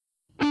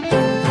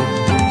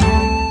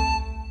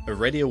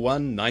Radio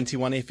 1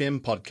 91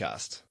 FM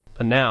podcast.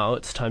 And now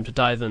it's time to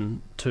dive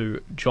into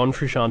John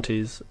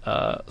Frusciante's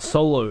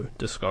solo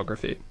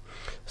discography.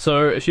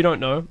 So, if you don't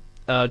know,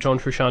 John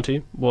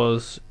Frusciante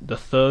was the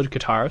third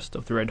guitarist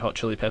of the Red Hot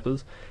Chili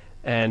Peppers,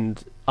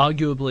 and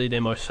arguably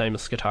their most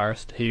famous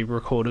guitarist. He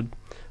recorded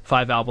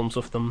 5 albums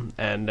with them,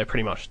 and they're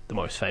pretty much the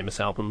most famous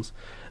albums: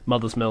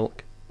 Mother's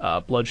Milk,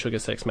 Blood Sugar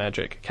Sex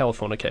Magik,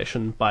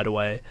 Californication, By the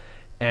Way,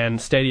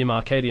 and Stadium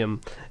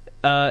Arcadium.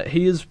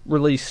 He has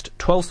released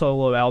 12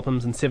 solo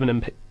albums and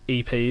 7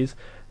 EPs,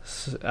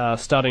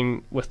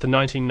 starting with the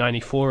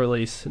 1994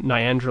 release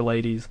Niandra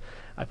Ladies,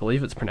 I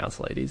believe it's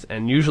pronounced Ladies,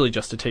 and Usually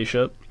Just a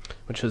T-Shirt,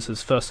 which is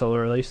his first solo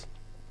release.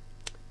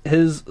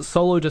 His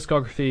solo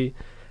discography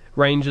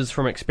ranges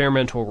from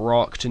experimental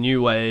rock to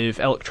new wave,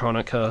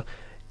 electronica,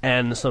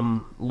 and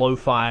some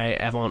lo-fi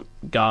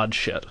avant-garde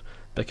shit,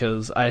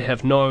 because I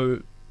have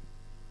no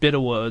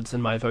better words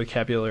in my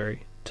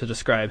vocabulary to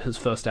describe his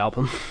first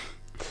album.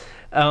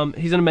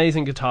 He's an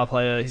amazing guitar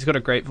player. He's got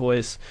a great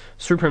voice,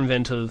 super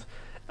inventive.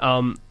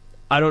 I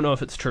don't know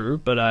if it's true,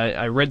 but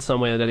I read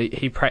somewhere that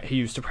he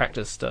used to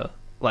practice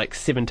like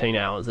 17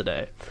 hours a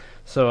day.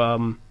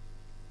 So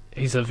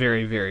he's a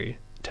very, very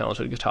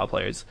talented guitar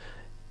player. He's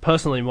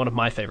personally one of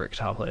my favourite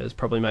guitar players,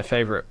 probably my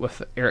favourite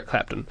with Eric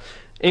Clapton.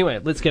 Anyway,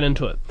 let's get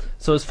into it.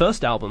 So his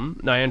first album,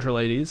 Niandra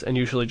Ladies and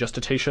Usually Just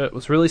a T-Shirt,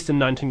 was released in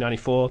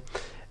 1994.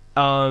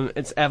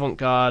 It's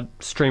avant-garde,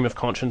 stream of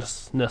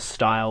consciousness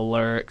style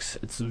lyrics.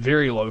 It's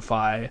very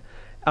lo-fi.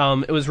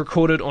 It was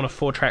recorded on a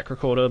 4-track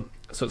recorder,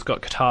 so it's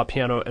got guitar,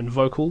 piano, and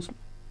vocals,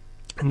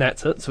 and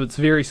that's it. So it's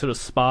very sort of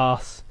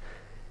sparse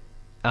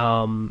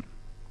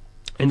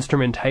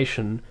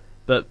instrumentation,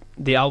 but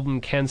the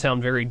album can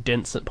sound very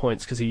dense at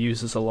points because he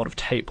uses a lot of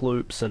tape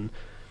loops and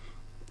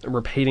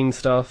repeating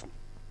stuff,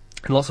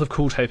 and lots of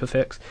cool tape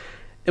effects.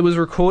 It was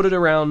recorded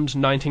around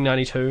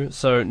 1992,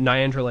 so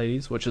Niandra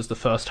Ladies, which is the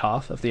first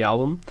half of the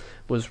album,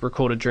 was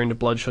recorded during the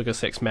Blood Sugar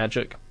Sex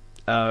Magik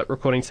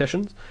recording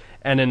sessions,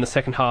 and then the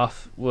second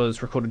half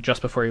was recorded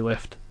just before he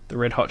left the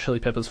Red Hot Chili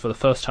Peppers for the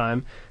first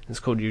time.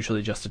 It's called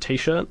Usually Just a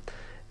T-Shirt.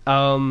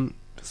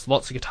 There's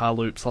lots of guitar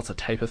loops, lots of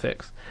tape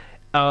effects.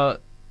 So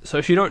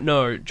if you don't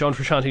know, John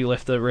Frusciante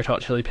left the Red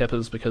Hot Chili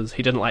Peppers because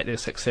he didn't like their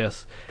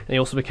success, and he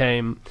also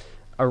became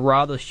a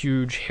rather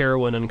huge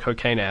heroin and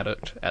cocaine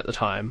addict at the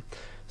time.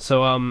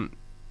 So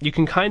you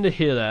can kind of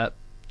hear that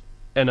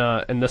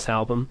in this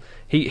album.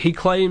 He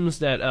claims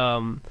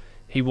that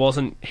he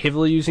wasn't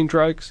heavily using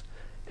drugs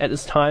at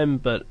this time,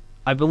 but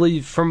I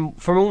believe from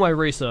all my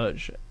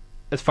research,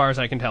 as far as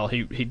I can tell,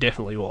 he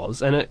definitely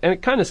was, and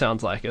it kind of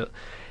sounds like it.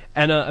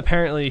 And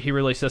apparently he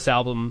released this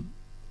album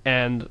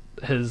and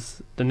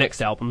the next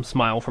album,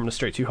 Smile from the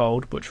Streets You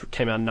Hold, which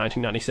came out in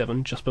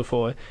 1997, just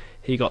before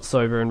he got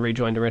sober and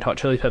rejoined the Red Hot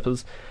Chili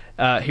Peppers.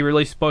 He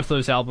released both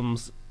those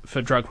albums for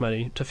drug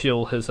money to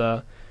fuel his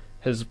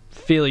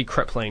fairly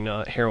crippling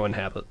heroin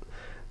habit.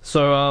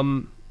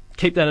 So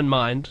keep that in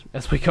mind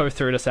as we go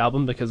through this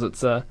album, because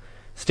it's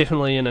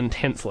definitely an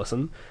intense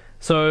listen.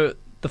 So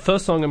the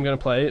first song I'm going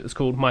to play is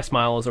called My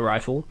Smile is a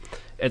Rifle.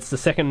 It's the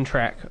second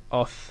track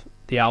off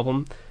the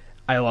album.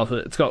 I love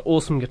it. It's got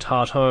awesome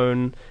guitar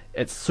tone.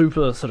 It's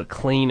super sort of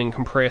clean and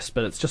compressed,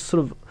 but it's just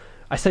sort of,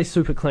 I say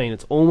super clean,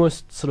 it's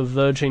almost sort of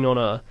verging on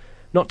a,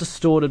 not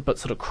distorted, but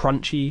sort of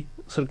crunchy,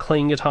 sort of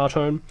clean guitar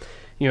tone.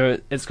 You know,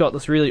 it's got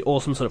this really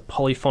awesome sort of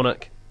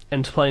polyphonic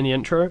interplay in the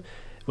intro,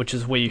 which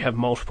is where you have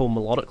multiple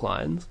melodic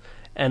lines.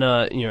 And,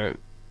 you know,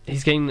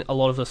 he's getting a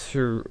lot of this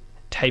through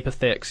tape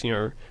effects, you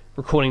know,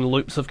 recording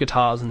loops of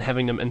guitars and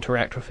having them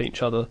interact with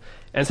each other.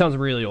 And it sounds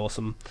really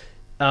awesome.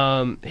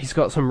 He's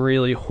got some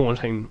really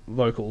haunting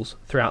vocals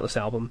throughout this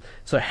album.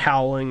 So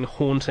howling,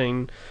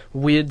 haunting,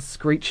 weird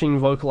screeching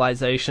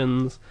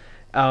vocalizations.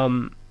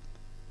 And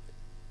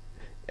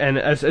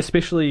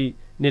especially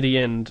near the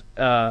end,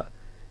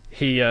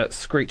 he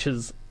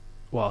screeches,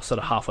 well, sort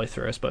of halfway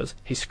through, I suppose.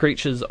 He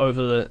screeches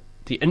over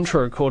the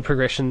intro chord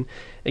progression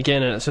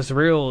again, and it's just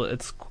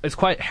it's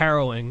quite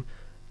harrowing,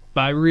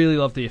 but I really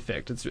love the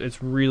effect.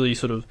 It's really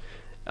sort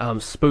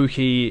of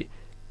spooky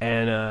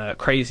and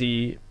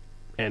crazy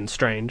and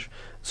strange.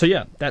 So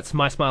yeah, that's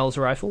My Smile is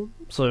a Rifle.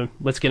 So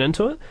let's get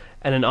into it,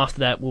 and then after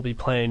that we'll be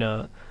playing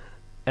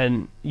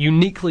an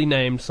uniquely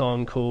named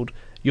song called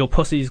Your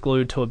Pussy's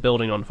Glued to a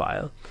Building on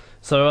Fire.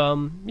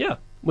 So yeah,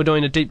 we're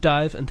doing a deep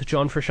dive into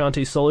John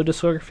Frusciante's solo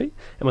discography,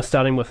 and we're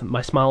starting with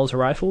My Smile is a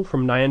Rifle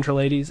from Niandra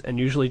Ladies and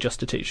Usually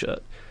Just a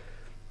T-Shirt.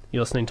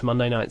 You're listening to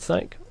Monday Night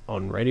Psych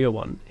on Radio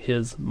 1.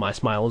 Here's My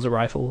Smile is a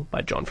Rifle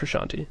by John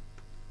Frusciante.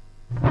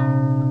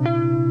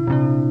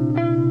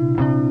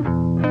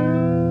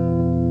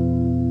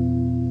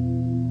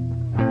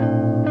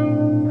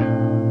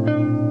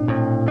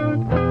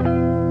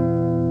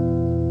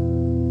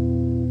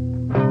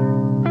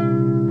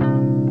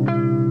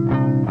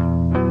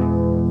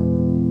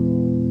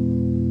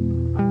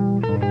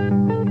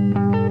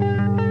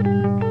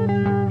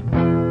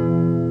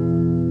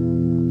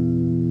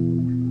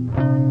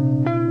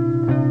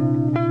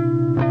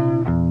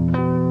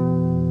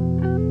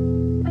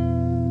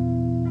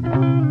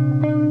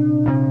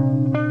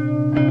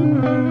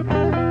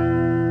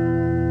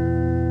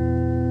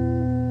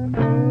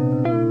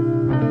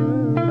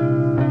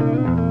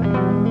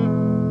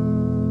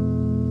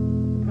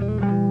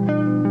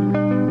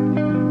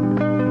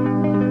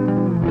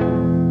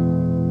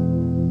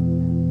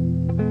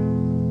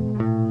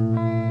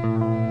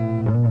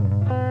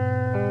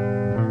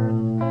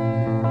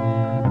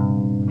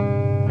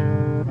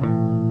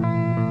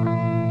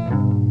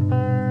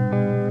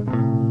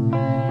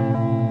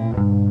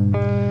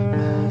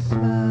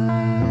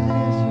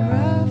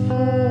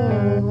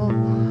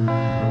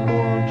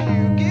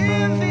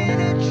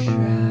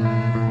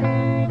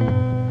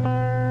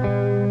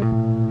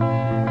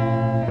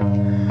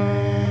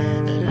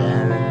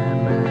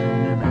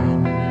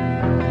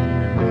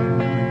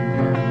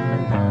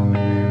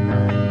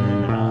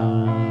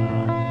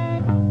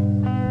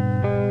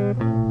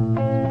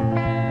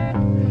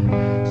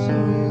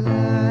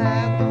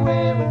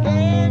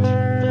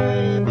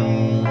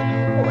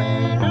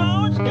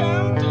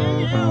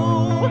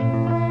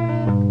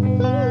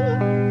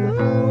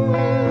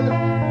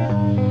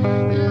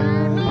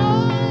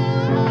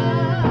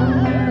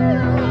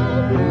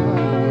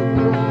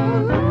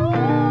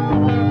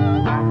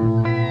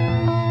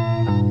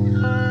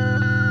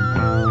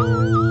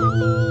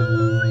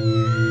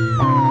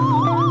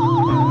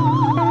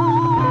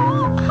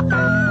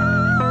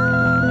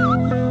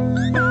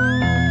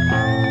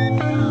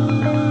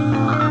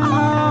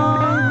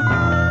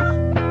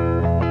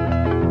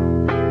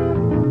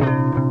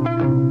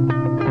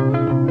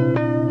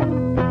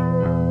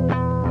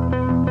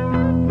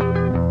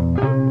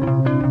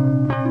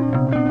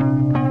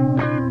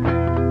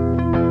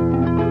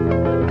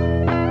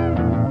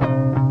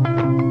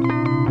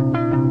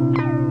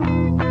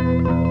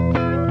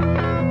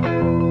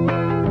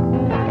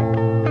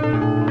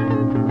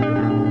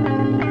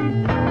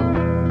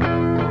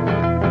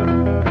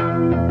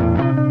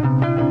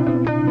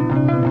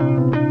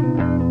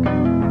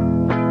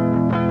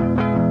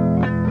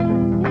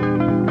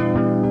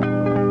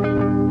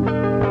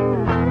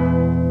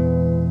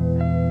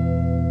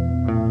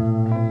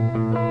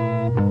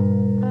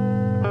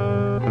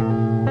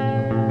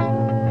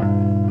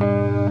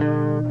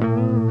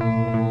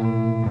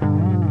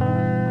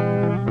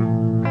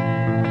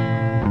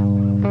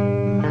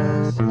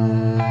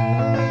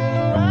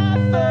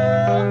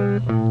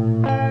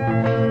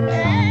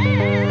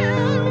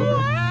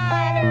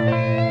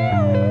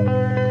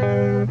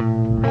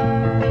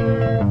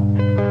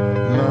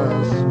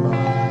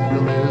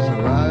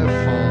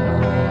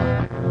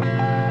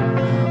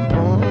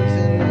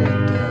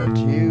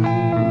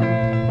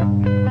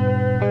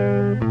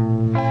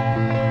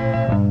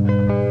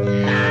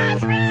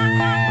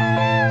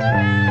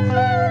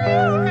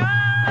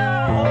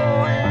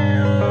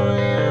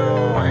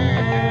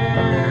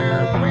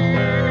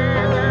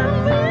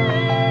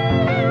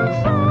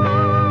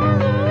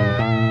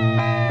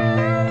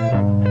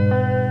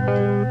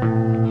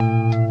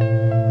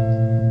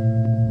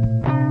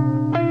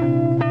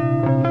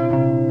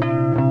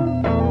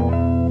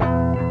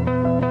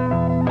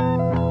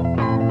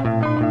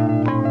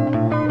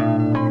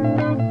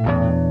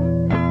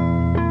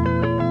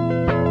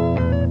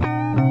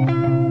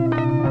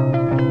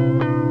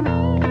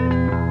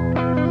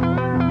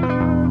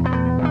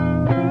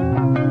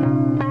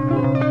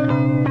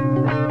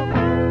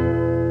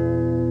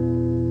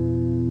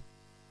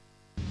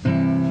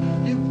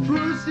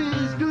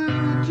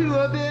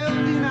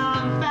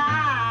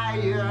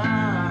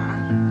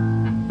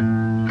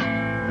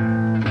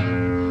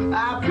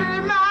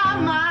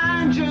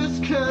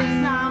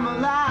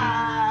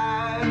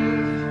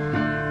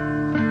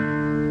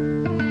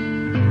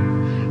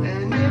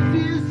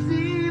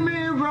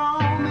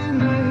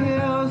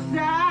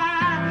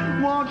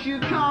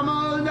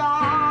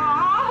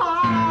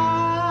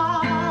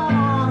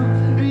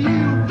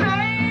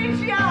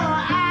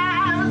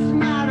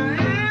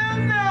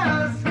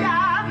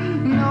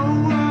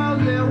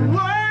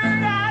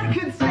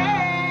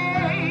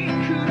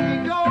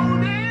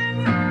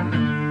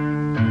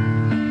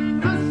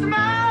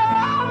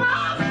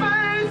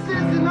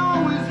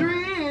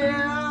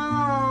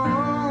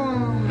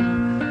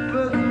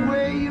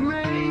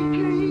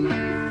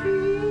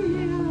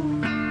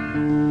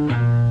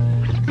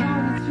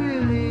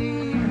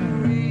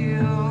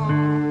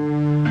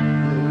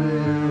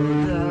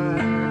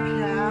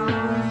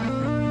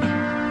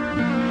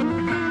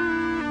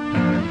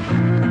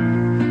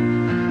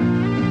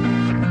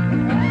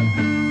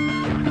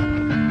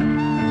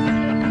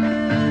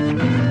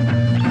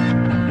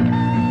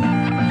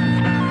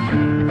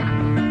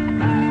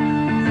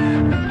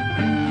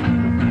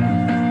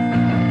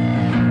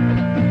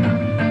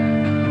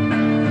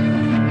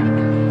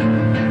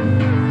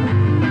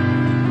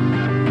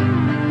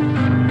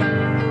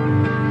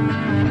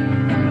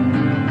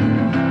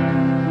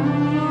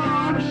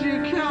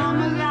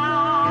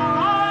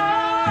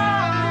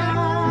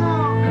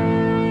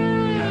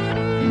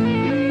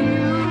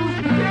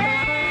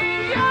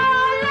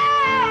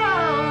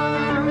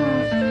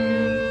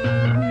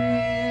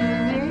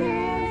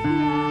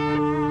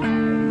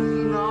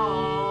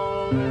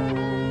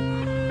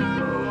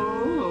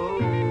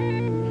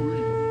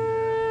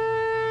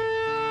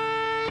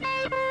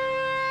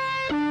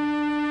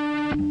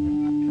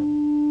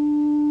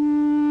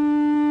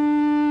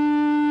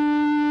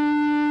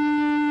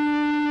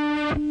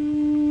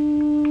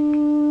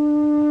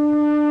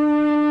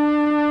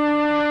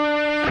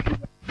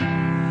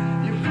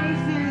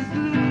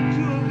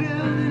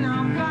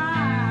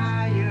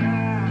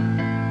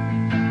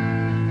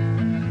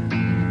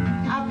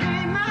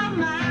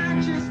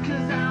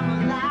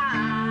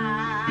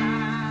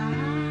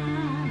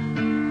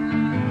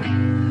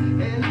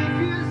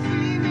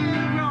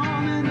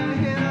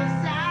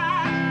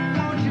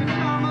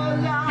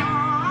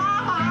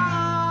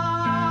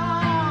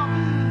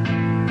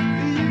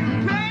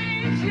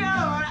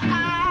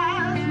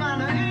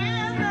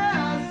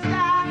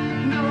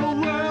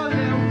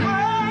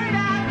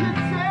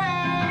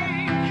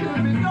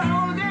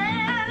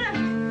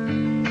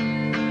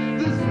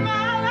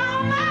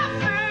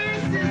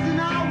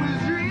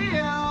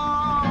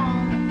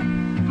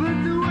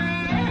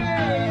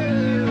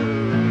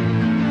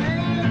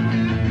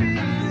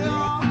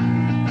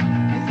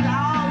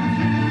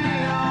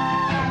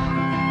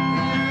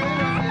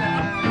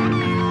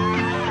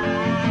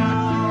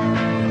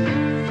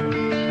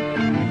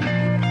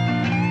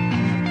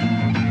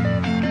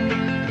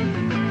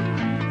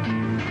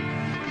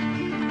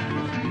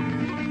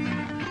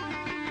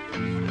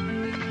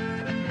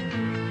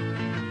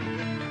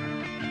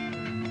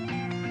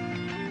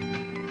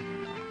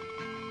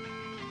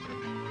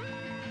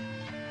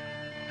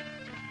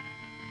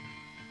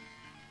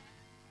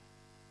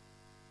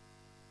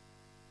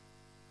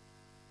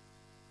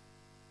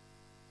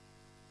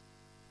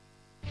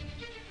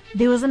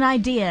 There was an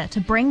idea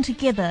to bring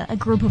together a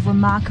group of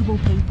remarkable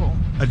people.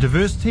 A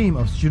diverse team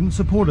of student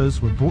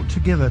supporters were brought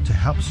together to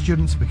help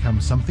students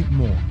become something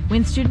more.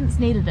 When students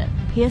needed it,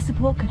 peer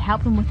support could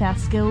help them with our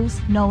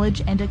skills,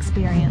 knowledge and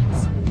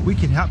experience. We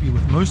can help you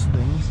with most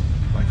things,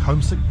 like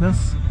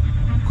homesickness,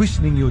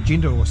 questioning your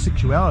gender or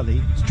sexuality,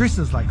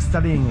 stresses like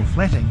studying or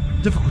flatting,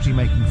 difficulty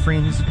making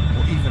friends,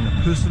 or even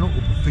a personal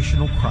or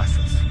professional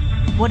crisis.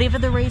 Whatever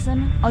the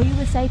reason,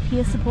 OUSA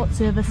Peer Support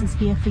Service is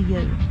here for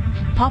you.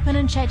 Pop in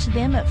and chat to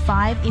them at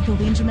 5 Ethel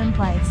Benjamin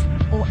Place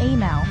or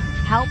email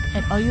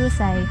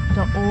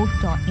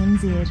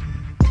help@ousa.org.nz.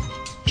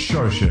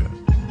 Shosha.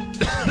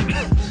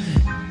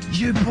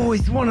 You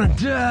boys want a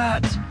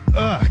dart?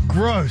 Ugh,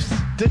 gross.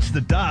 Ditch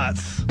the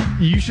darts.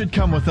 You should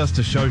come with us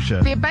to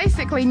Shosha. They're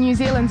basically New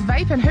Zealand's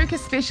vape and hookah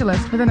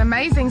specialist with an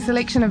amazing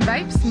selection of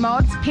vapes,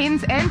 mods,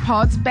 pens and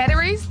pods,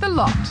 batteries, the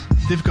lot.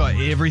 They've got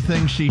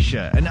everything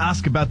shisha, and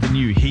ask about the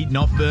new heat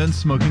not burn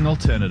smoking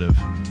alternative.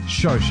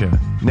 Shosha,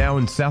 now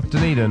in South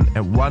Dunedin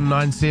at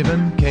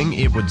 197 King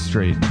Edward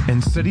Street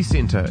and City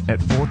Centre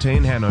at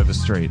 14 Hanover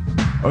Street.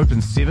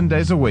 Open 7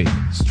 days a week,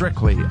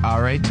 strictly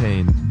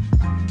R18.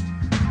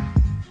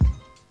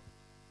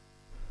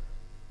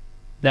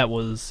 That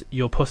was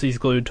Your Pussy's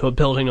Glued to a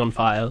Building on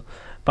Fire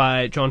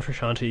by John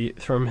Frusciante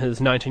from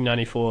his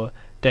 1994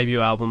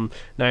 debut album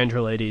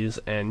Niagara Ladies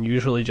and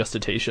Usually Just a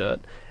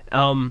T-Shirt.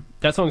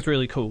 That song's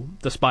really cool,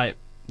 despite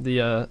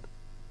the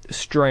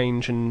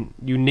strange and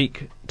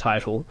unique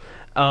title.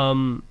 I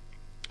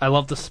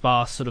love the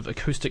sparse sort of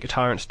acoustic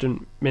guitar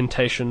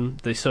instrumentation,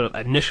 the sort of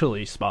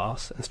initially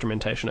sparse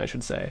instrumentation, I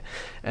should say,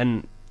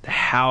 and the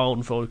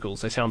howled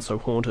vocals. They sound so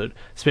haunted,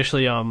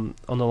 especially on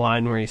the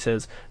line where he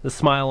says, "The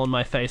smile on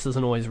my face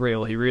isn't always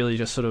real." He really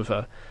just sort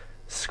of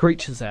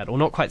screeches that, or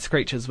not quite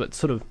screeches, but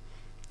sort of,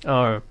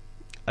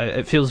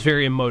 it feels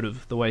very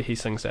emotive the way he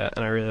sings that,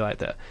 and I really like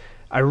that.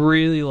 I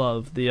really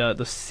love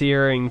the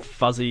searing,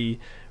 fuzzy,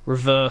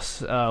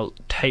 reverse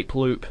tape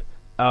loop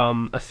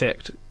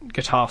effect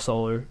guitar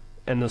solo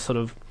in the sort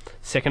of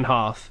second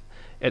half.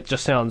 It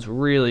just sounds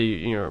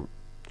really,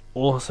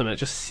 awesome. It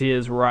just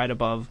sears right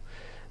above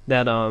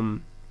that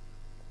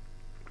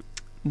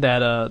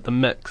the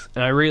mix,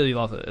 and I really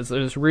love it. It's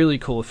a really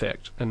cool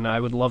effect, and I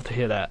would love to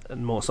hear that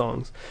in more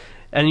songs.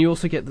 And you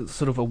also get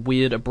sort of a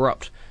weird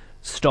abrupt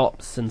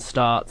stops and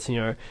starts.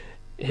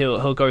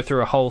 He'll go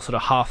through a whole sort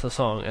of half the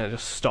song and it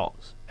just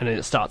stops, and then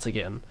it starts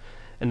again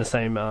in the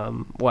same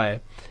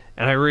way.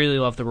 And I really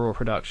love the raw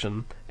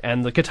production,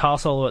 and the guitar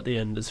solo at the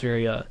end is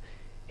very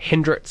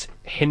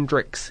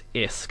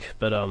Hendrix-esque,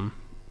 but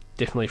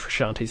definitely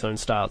Frusciante's own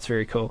style. It's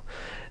very cool.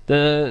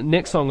 The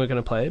next song we're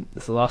going to play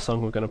is the last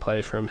song we're going to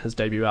play from his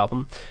debut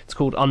album. It's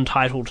called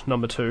Untitled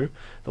No. 2.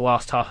 The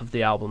last half of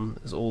the album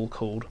is all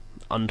called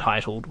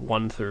Untitled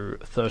 1 through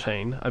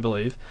 13, I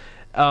believe.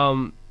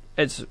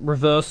 It's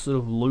reverse sort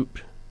of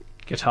looped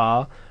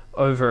guitar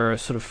over a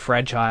sort of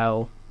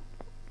fragile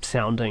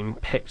sounding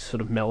picked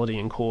sort of melody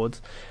and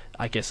chords.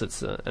 I guess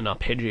it's an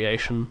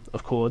arpeggiation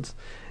of chords,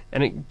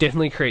 and it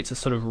definitely creates a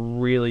sort of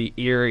really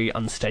eerie,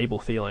 unstable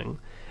feeling.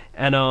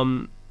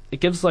 And it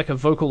gives like a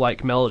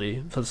vocal-like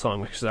melody for the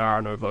song, because there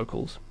are no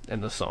vocals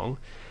in the song,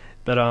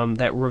 but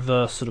that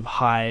reverse sort of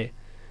high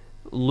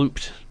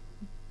looped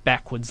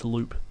backwards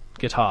loop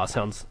guitar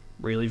sounds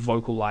really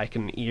vocal-like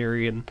and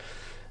eerie and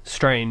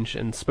strange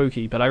and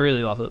spooky, but I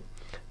really love it.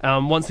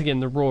 Once again,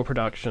 the raw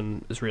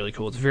production is really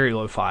cool. It's very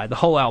lo-fi. The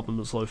whole album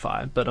is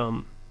lo-fi, but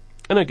in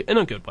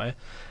a good way.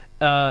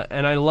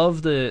 And I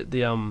love the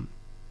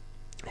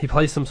he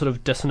plays some sort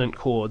of dissonant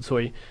chords,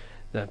 the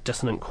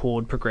dissonant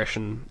chord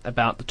progression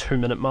about the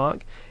 2-minute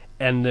mark,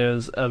 and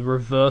there's a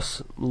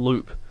reverse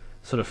loop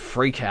sort of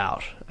freak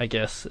out, I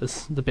guess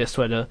is the best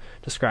way to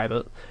describe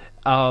it,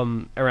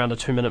 around the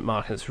 2-minute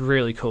mark. It's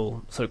really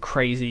cool, sort of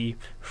crazy,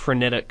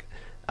 frenetic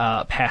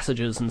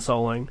passages and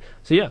soloing.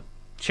 So yeah,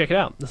 check it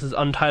out. This is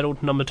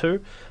Untitled No. 2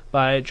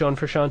 by John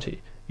Frusciante.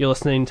 You're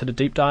listening to The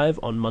Deep Dive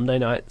on Monday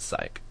Night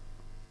Psych.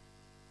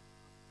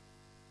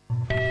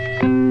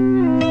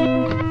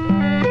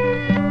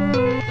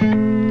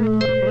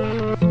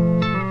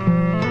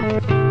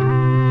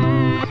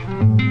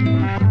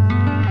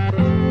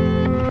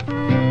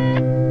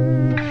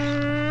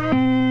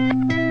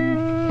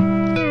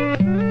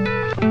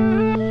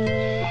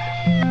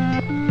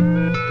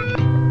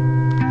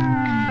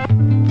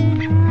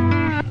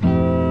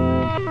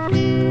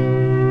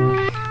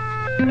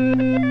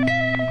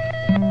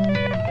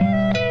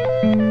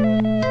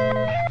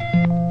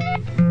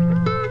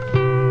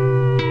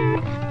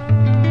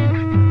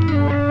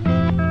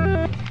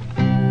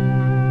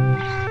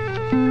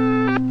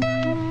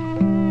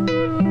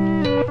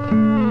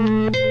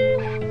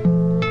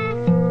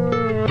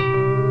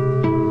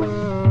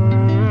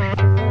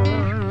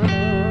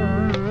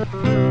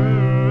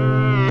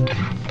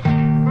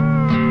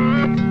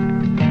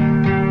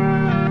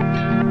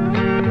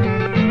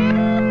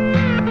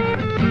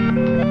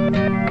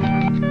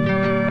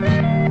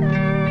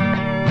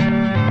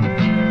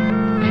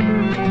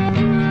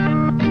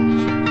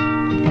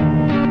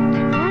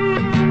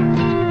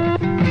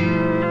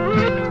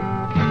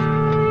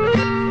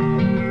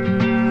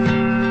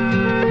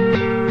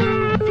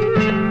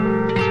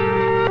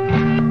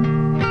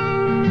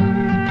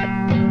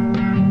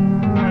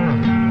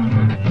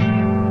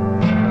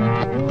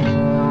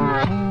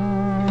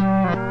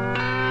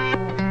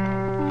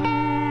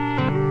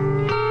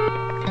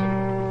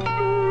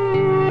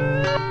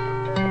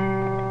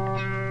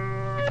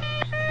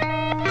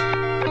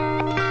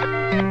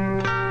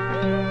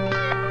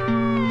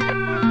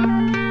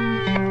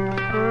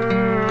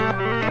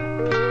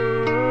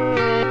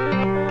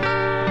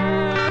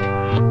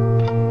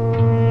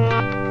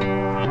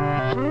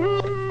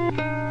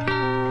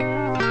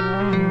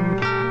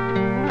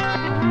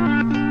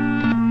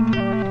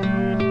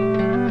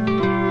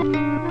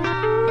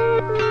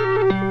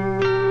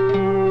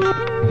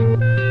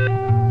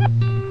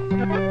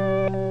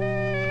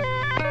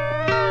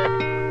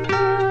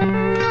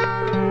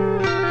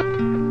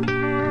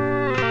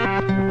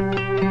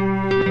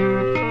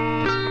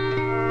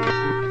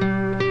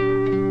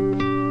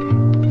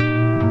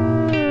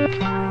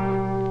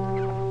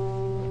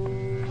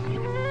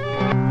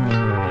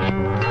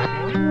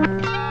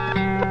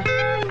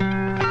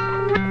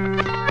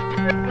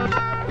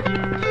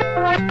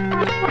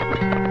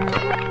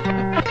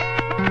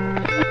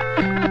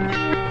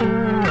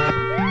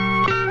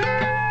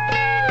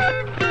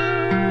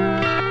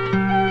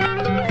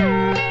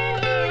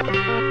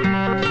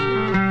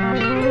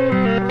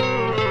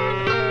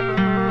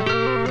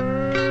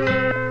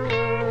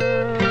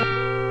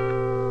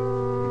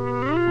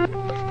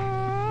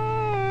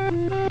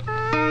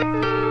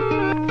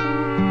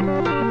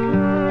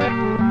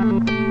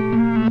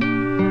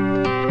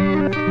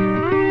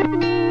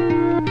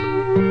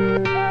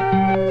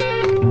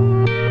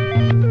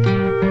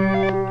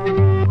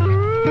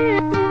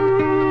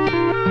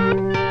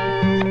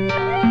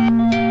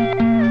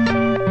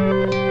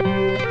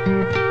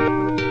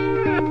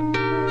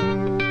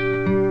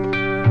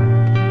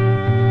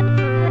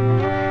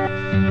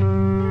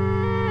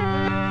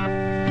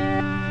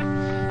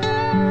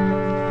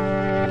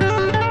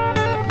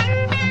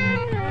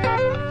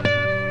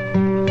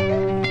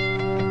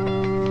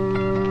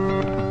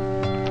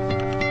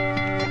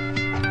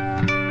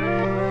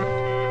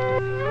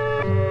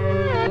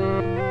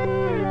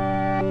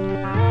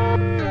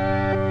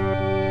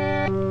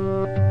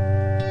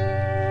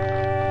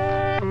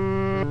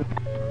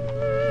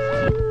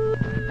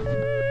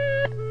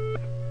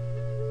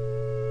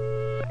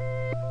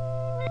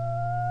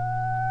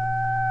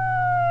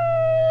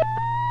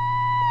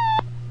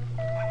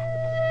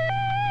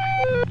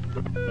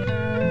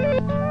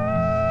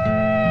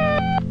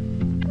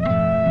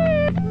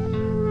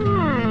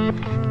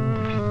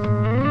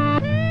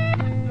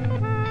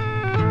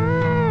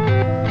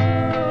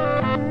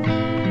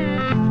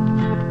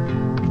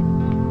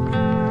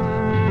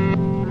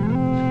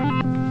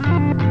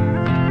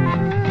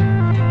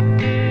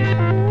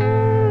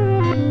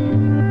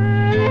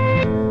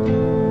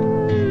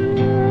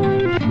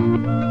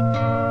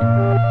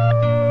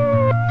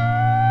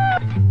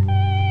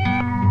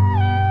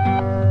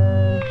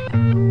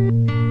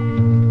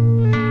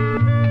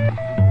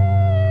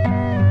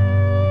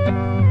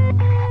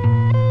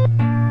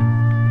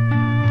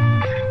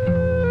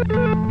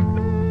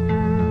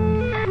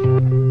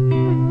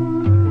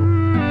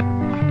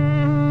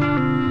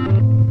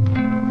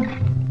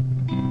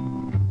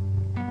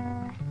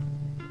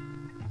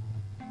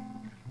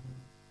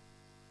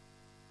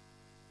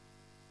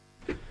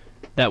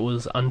 That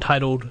was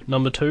Untitled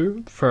No.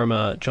 2 from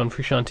John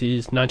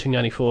Frusciante's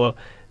 1994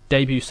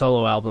 debut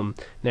solo album,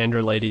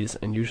 Nandra Ladies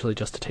and Usually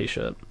Just a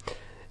T-Shirt.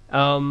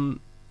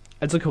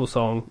 It's a cool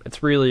song.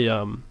 It's really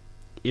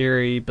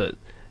eerie, but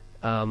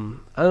I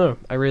don't know,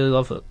 I really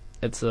love it.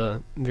 It's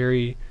a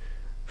very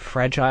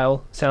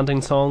fragile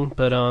sounding song,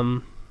 but I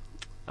don't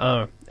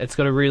know, it's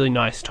got a really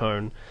nice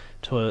tone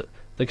to it.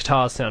 The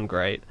guitars sound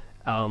great.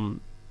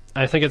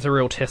 I think it's a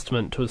real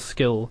testament to his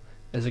skill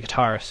as a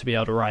guitarist to be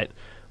able to write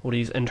all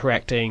these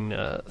interacting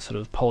sort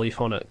of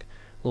polyphonic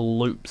little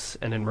loops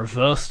and then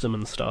reverse them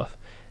and stuff,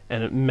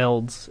 and it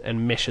melds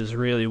and meshes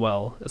really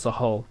well as a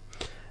whole.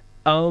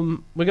 We're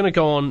going to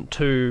go on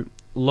to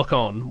Look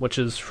On, which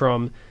is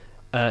from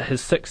his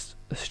sixth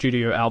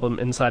studio album,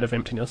 Inside of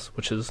Emptiness,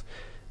 which is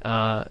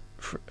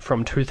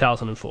from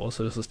 2004,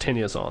 so this is 10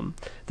 years on.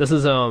 This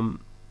is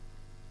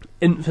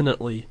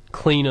infinitely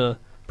cleaner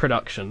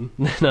production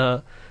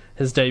than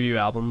his debut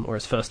album, or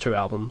his first two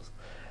albums.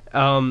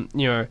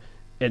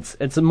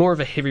 It's more of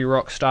a heavy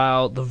rock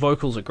style. The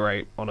vocals are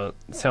great on it.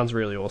 It sounds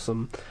really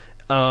awesome.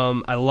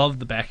 I love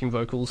the backing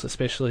vocals,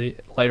 especially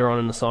later on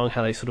in the song,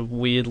 how they sort of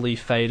weirdly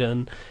fade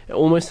in. It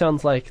almost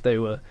sounds like they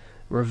were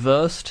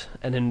reversed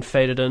and then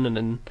faded in and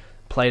then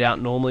played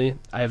out normally.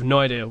 I have no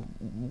idea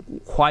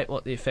quite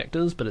what the effect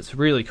is, but it's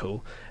really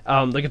cool.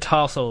 The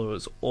guitar solo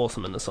is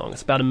awesome in the song.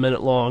 It's about a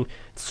minute long.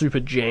 It's super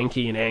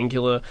janky and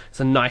angular.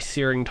 It's a nice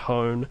searing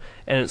tone,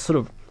 and it's sort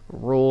of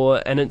raw.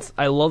 And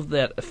I love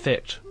that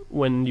effect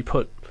when you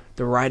put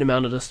the right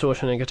amount of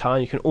distortion in a guitar.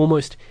 You can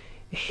almost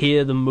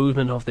hear the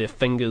movement of their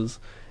fingers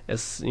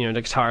as the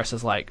guitarist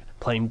is like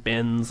playing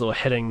bends or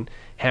hitting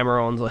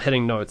hammer-ons or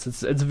hitting notes.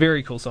 It's a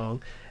very cool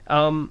song.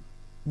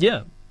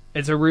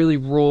 It's a really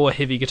raw,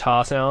 heavy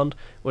guitar sound,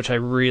 which I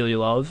really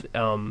love.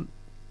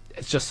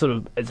 It's just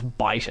it's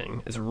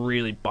biting. It's a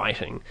really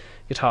biting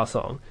guitar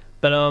song.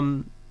 But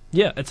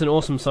it's an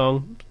awesome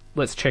song.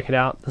 Let's check it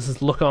out. This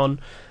is Look On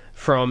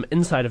from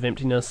Inside of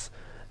Emptiness,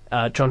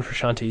 John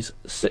Frusciante's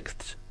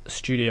sixth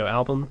studio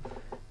album.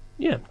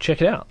 Yeah,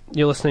 check it out.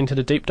 You're listening to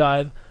The Deep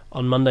Dive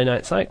on Monday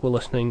Night Psych. We're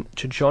listening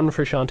to John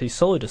Frusciante's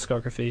solo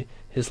discography,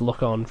 his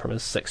Look On from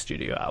his sixth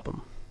studio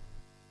album.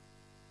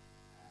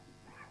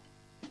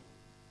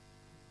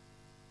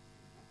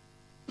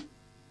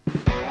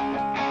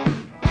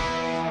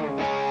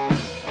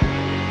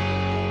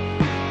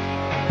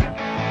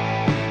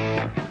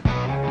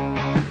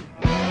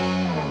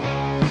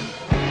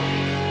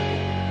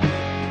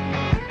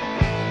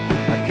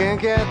 I can't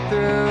get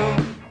through.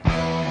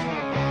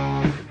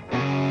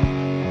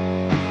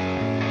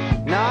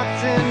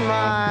 Knots in my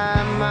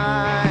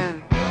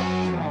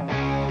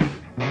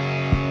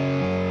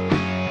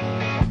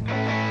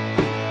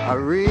a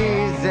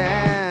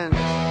reason.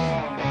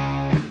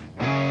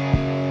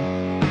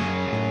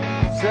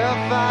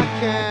 Stuff I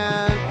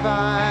can't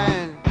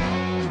find.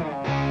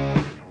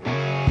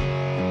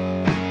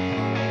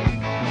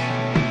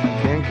 I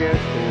can't get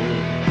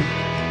through.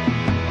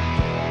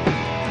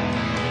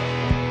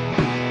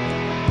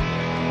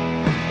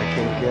 I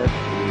can't get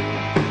through.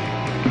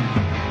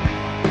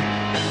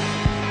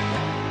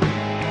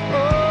 Oh,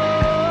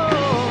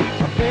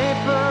 a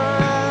paper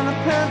and a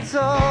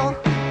pencil,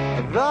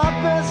 the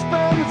best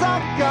friends I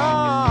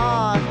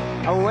got.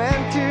 I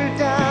went to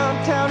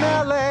downtown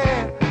LA,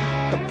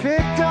 I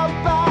picked up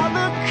all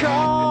the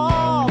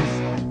calls,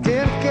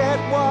 didn't get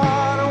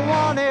what I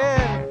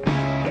wanted,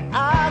 but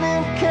I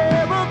didn't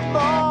care a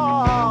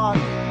thought.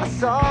 I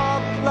saw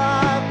that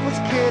life was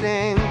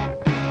kidding.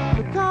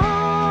 You're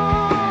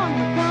gone,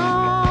 you're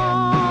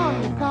gone,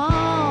 you're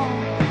gone.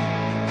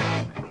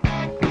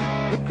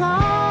 You're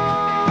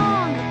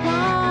gone, you're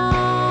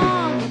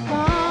gone, you're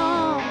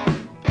gone.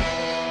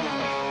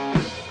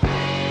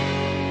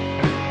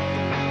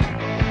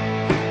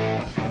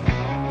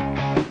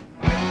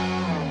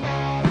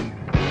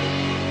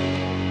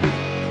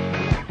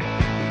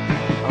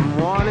 I'm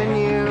warning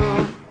you,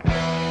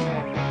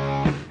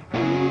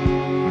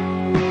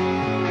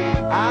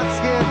 I've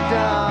skipped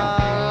a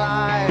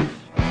life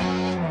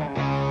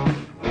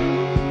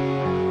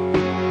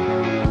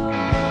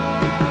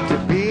to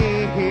be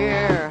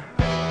here.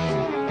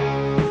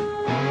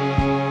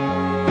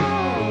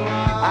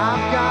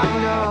 I've got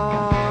no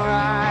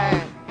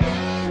right.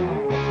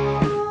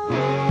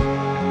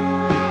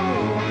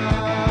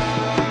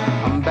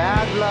 I'm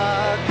bad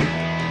luck.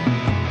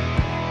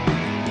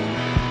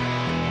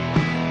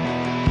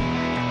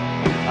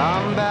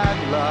 I'm bad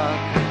luck.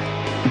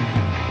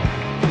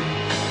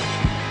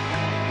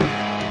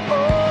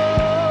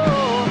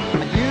 Oh,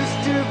 I used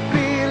to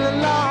feel a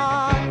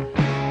lot.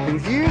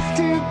 Things used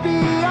to be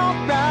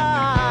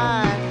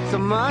alright. So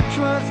much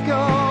was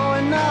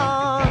going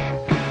on.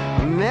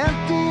 I'm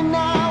empty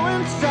now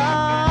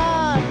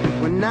inside.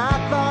 When I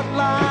thought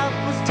life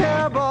was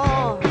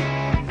terrible,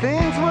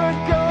 things were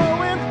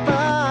going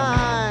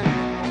fine.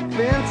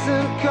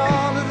 Vincent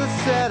called as a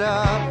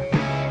setup.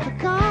 You're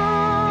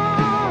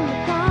gone,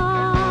 you're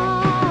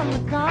gone,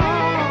 you're gone.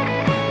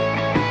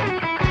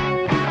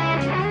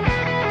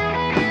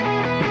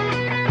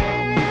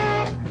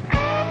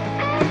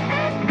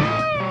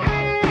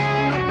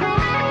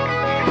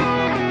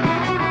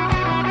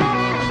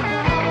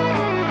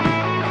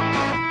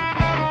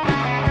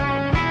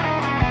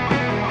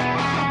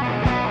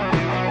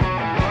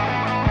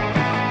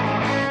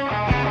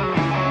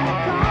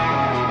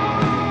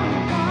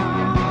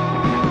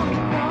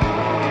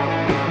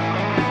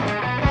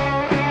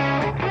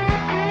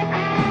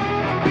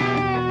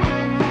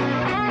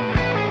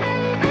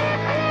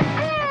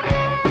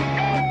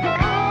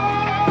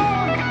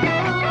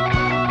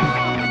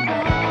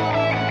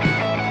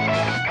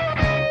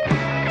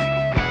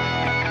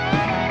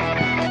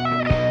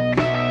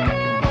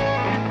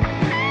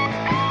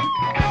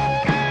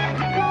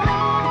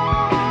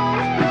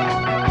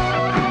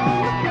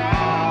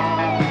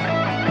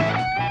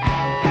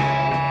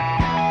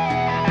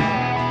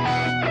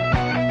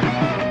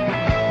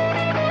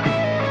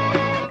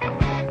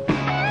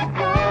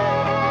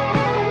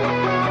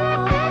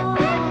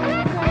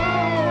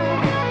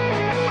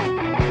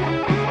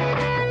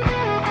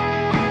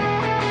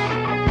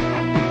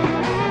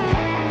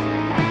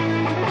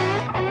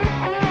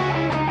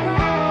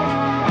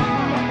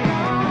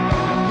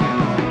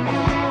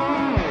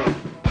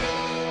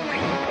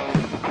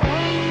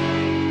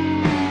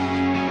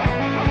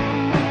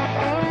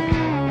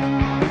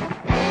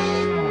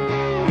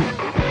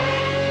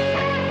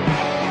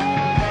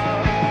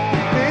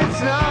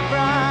 It's not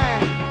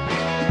right.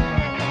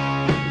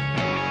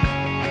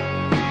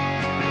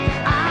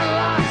 I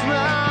lost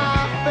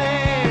my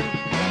faith.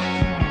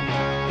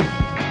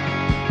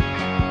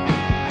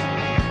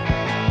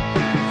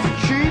 It's a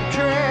cheap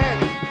trick.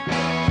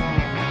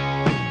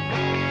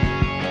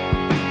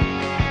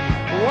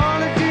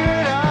 Wanna do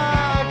it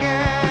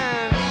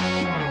again.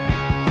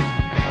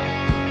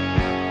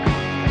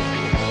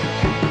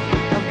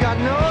 I've got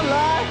no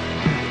life.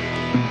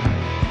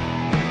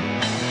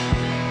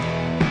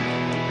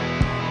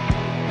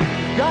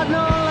 Got no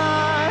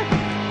life.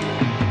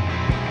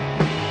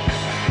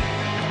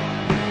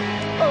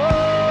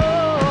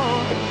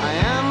 Oh, I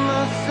am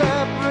a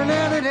separate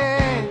entity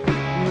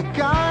from the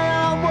guy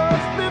I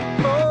was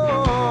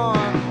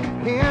before.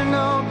 Here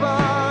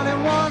nobody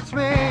wants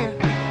me.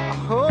 I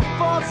hope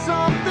for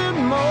something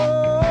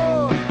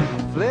more.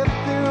 Flip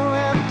through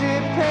empty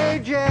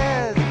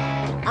pages.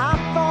 I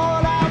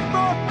thought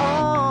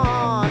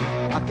on.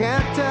 I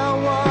can't tell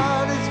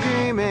what is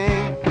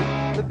dreaming.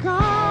 The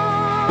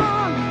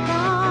gone,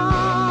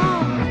 gone.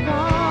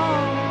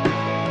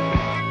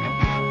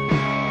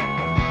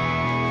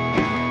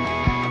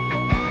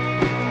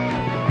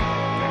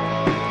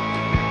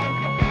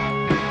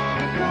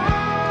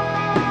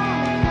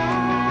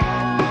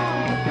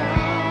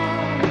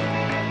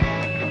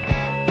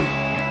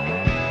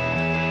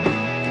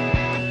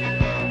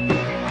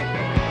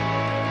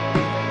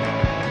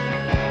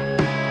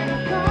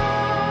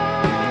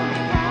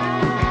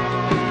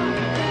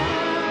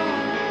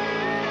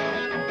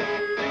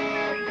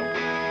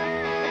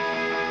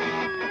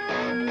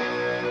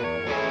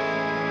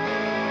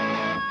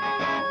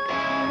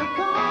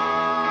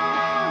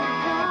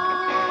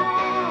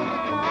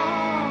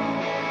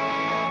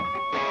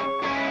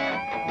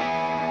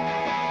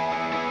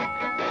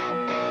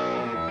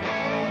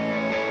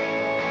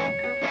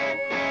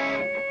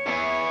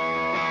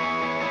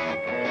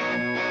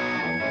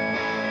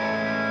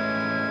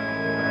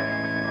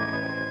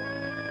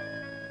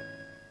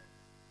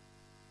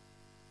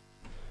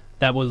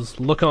 That was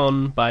Look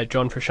On by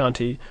John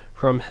Frusciante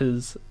from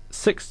his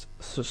 6th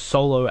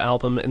solo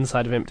album,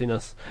 Inside of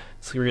Emptiness.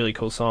 It's a really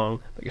cool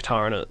song. The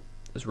guitar in it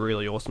is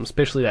really awesome,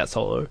 especially that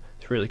solo.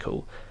 It's really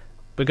cool.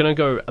 We're going to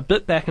go a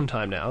bit back in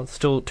time now,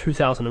 still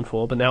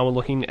 2004, but now we're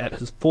looking at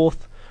his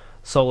 4th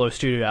solo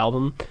studio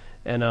album,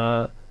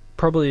 and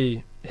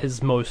probably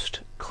his most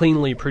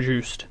cleanly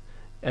produced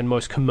and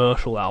most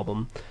commercial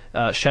album,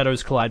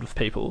 Shadows Collide with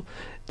People.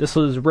 This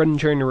was written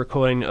during the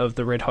recording of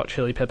the Red Hot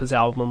Chili Peppers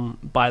album,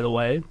 By the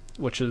Way,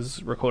 which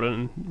is recorded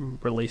and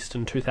released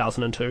in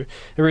 2002.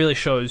 It really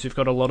shows you've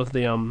got a lot of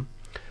the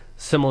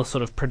similar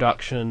sort of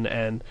production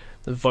and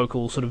the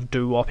vocal sort of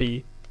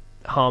doo-woppy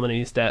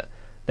harmonies that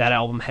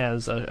album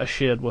has are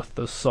shared with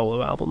the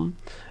solo album.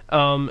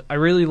 I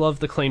really love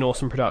the clean,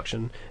 awesome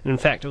production, and in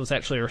fact it was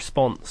actually a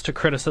response to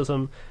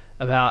criticism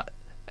about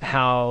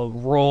how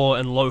raw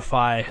and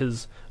lo-fi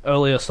his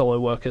earlier solo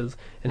work is,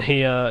 and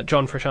he,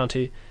 John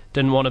Frusciante,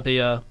 didn't want to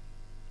be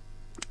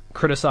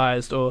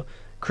criticised or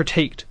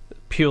critiqued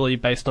purely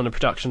based on the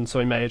production, so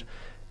he made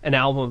an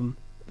album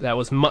that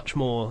was much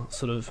more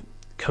sort of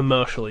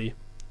commercially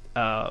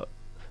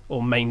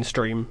or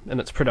mainstream in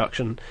its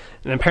production,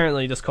 and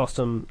apparently this cost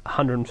him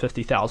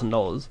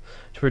 $150,000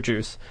 to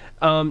produce.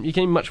 You're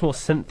getting much more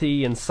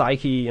synthy and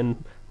psyche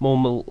and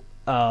more,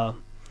 I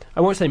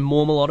won't say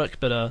more melodic,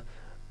 but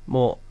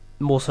more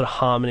sort of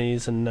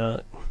harmonies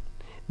and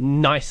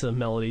nicer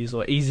melodies,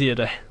 or easier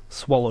to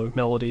swallow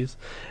melodies.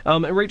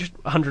 It reached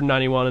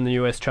 191 in the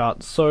US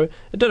charts, so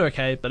it did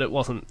okay, but it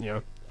wasn't,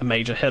 a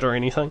major hit or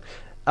anything.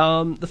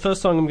 The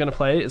first song I'm going to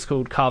play is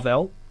called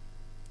Carvel.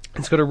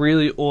 It's got a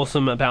really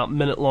awesome, about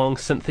minute-long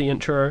synthy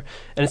intro,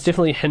 and it's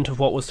definitely a hint of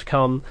what was to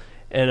come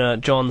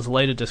in John's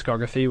later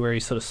discography, where he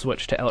sort of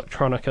switched to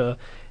electronica,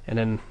 and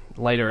then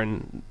later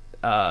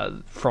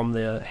from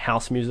the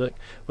house music,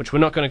 which we're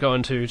not going to go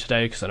into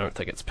today because I don't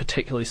think it's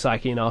particularly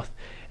psyche enough,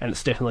 and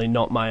it's definitely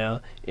not my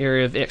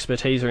area of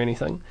expertise or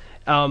anything.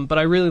 But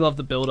I really love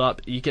the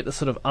build-up. You get this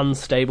sort of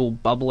unstable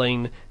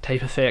bubbling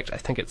tape effect. I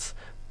think it's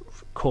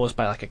caused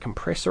by like a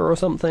compressor or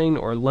something,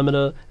 or a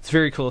limiter. It's a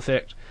very cool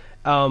effect.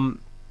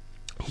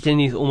 You get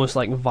these almost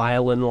like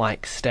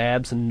violin-like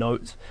stabs and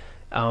notes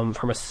from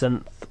a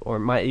synth, or it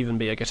might even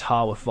be a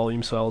guitar with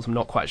volume swells, I'm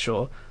not quite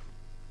sure.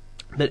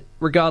 But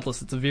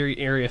regardless, it's a very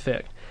airy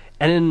effect.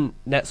 And then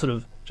that sort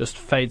of just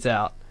fades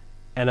out,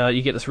 and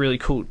you get this really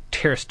cool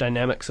terrace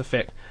dynamics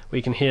effect, where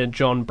you can hear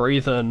John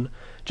breathe in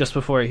just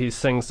before he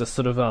sings this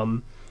sort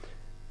of,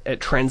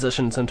 it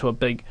transitions into a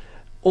big,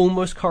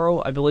 almost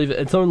choral. I believe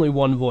it's only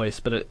one voice,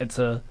 but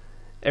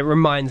it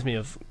reminds me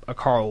of a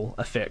choral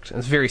effect.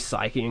 It's very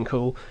psyche and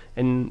cool.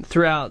 And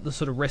throughout the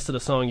sort of rest of the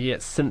song, you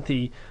get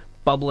synthy,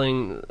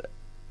 bubbling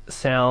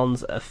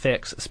sounds,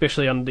 effects,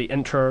 especially under the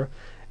intro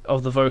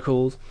of the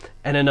vocals.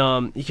 And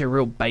then you get a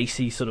real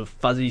bassy, sort of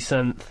fuzzy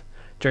synth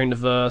during the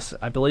verse.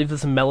 I believe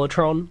there's a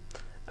mellotron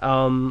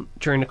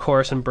during the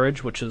chorus and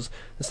bridge, which is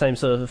the same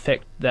sort of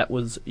effect that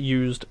was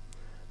used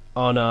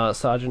on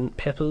Sgt.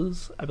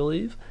 Pepper's, I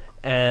believe,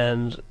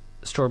 and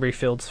Strawberry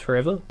Fields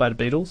Forever by the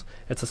Beatles.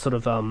 It's a sort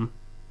of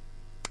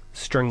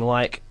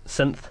string-like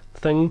synth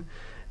thing.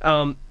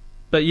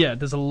 But yeah,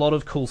 there's a lot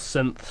of cool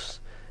synths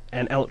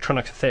and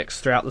electronic effects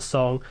throughout the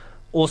song.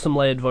 Awesome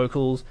layered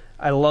vocals.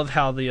 I love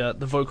how the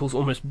vocals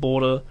almost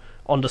border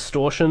on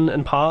distortion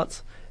in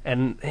parts,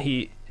 and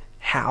he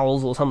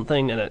howls or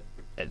something, and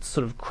it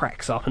sort of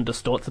cracks up and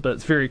distorts a bit.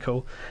 It's very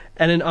cool.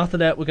 And then after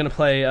that, we're going to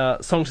play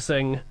Song to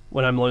Sing,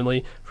 When I'm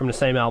Lonely, from the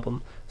same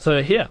album.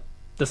 So here,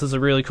 this is a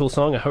really cool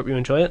song. I hope you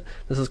enjoy it.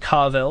 This is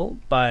Carvel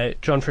by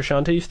John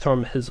Frusciante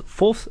from his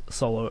 4th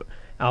solo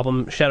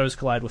album, Shadows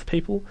Collide with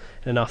People.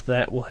 And after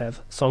that, we'll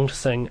have Song to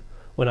Sing,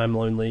 When I'm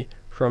Lonely,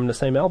 from the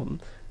same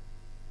album.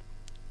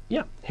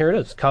 Yeah, here it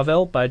is.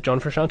 Carvel by John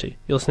Frusciante.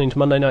 You're listening to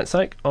Monday Night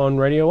Psych on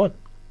Radio 1.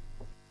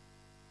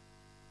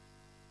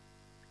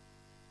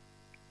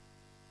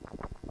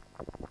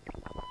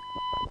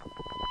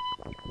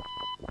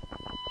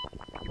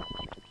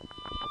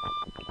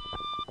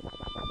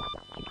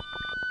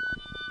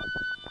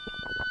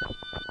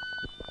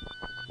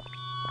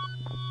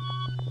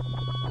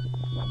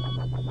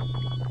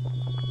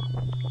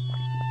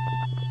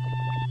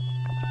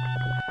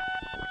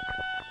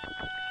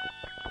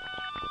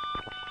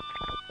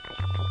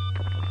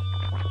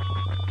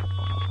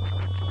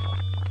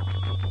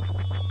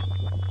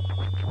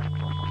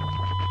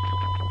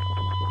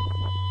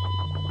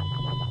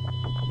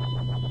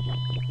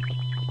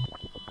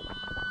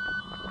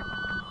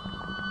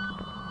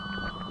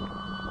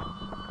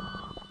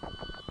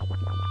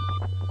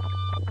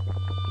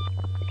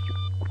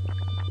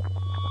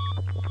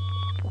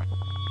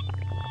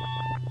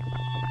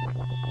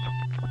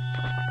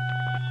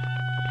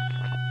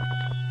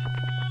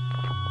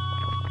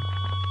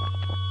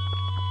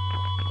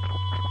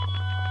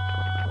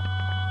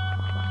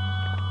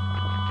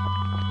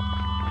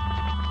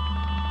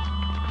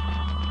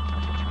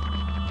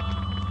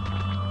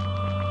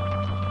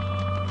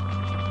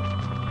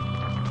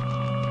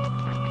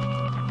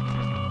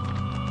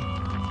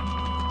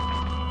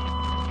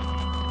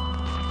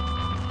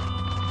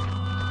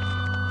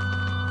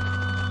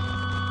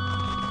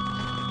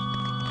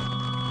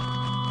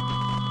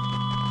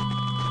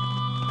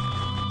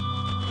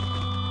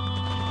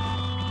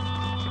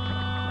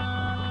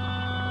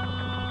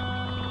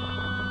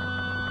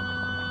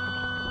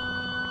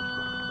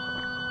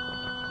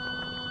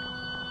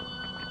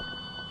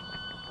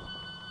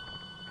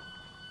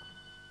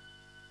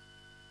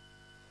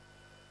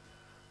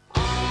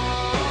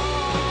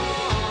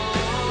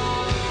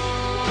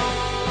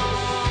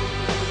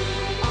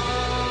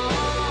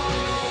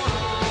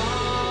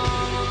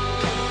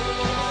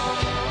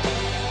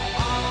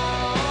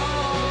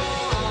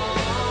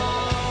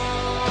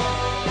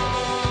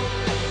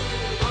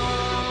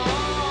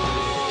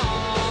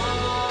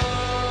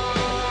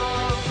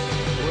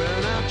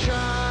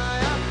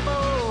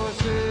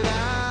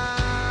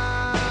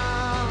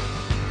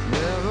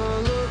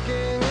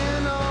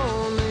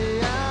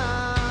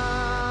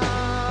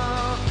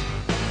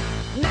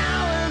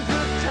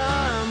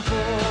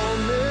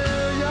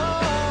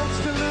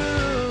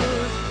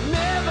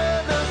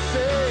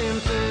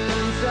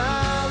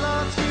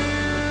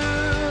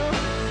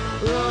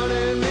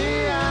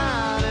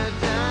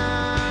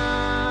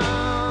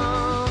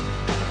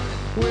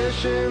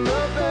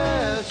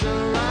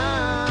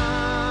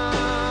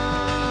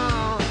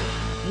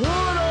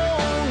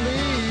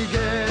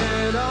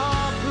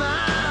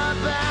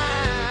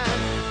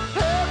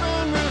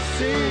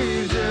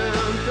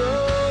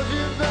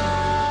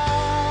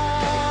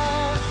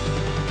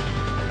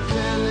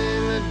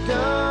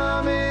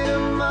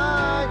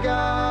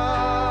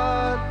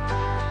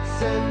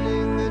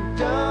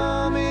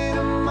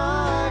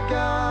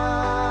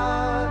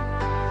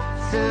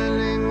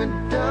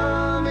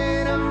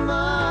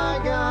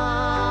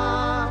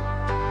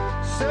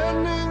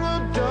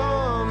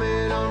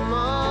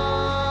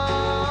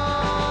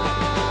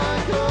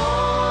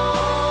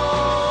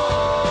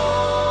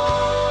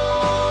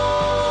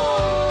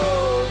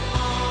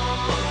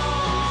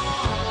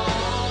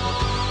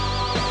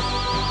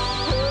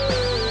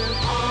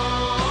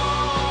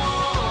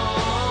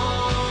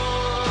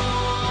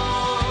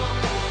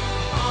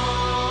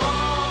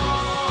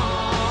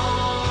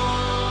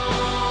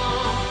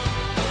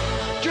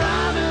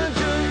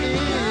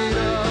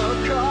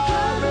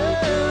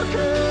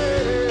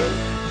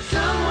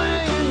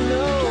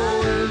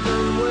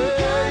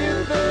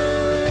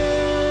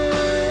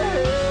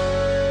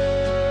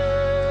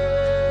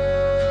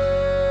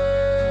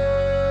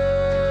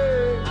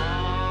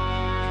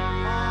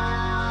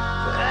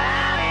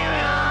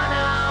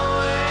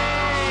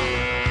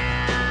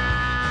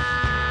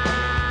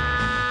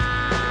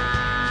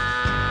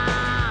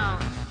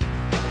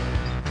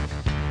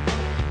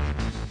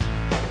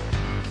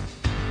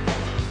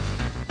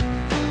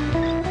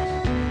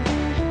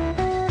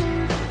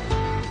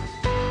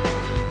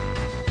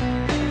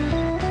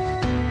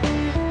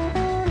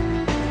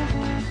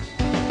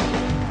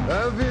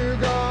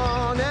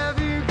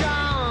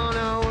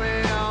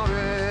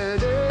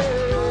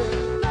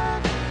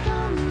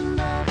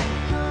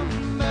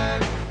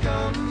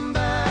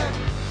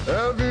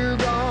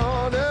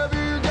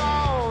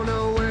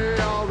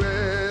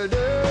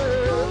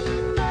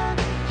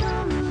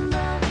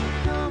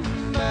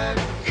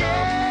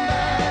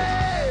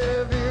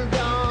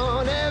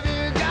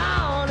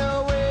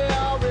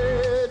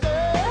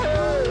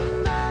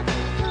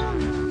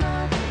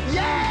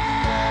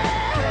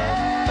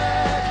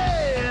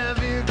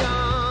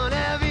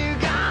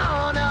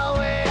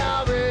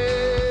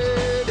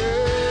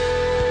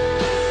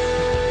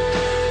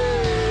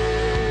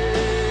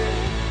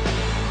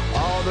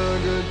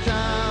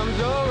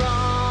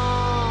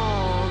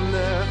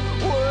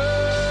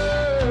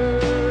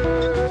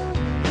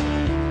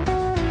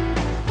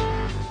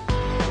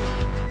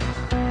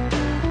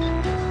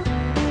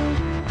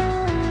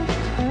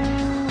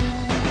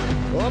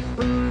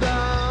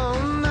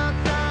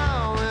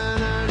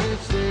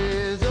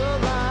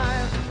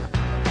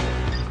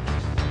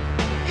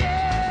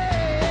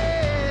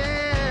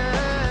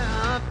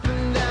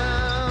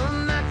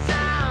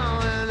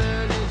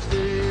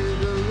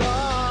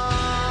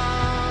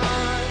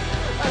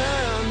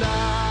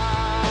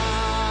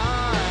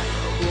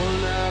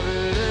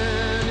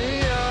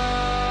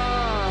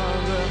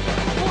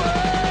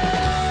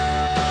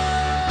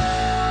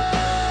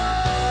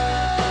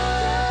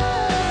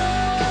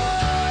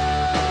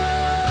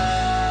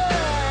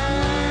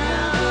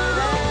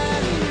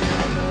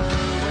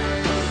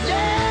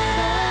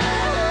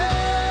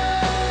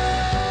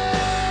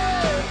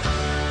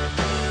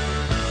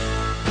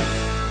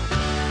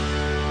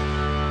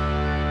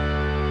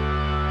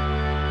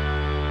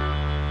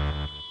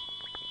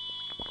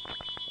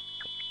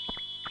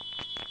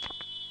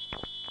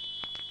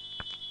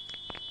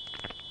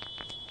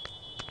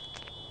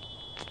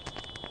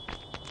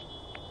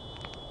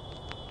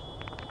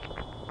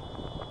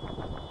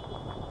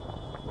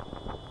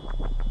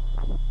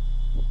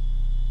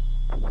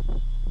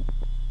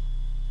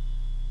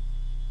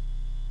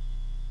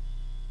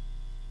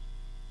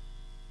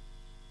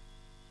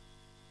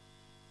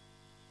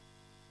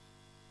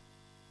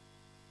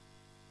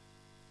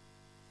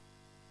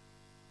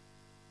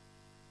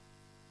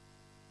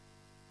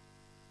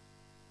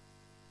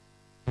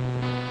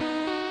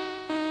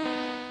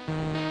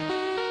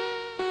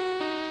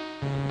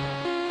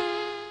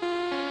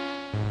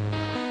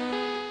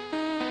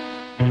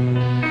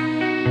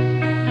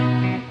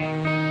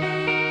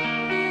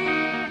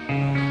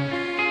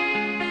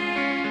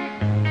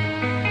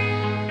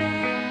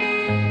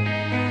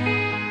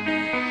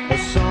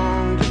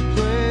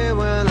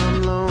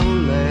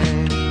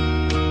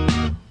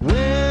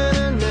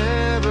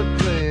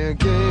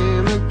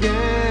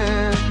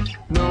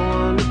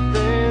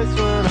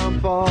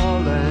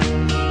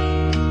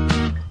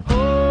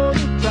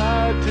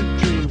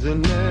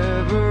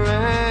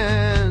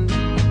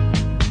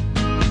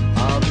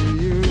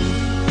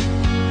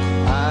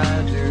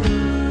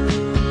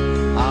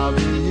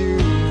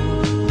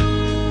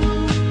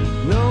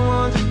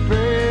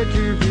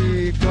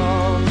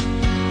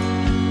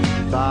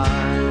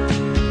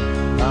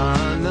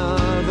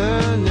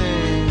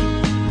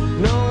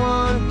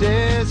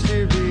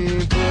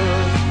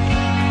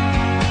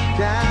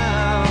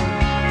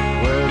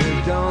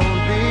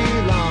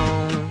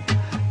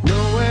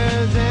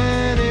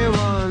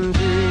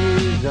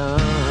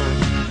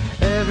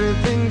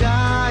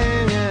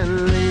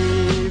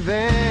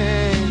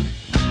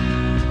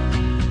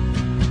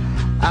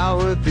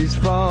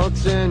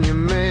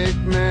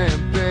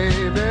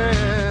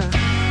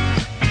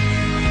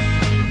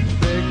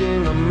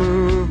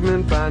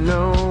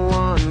 no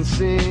one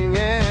singing.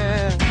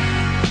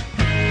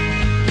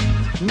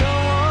 No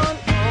one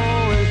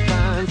always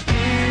finds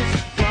peace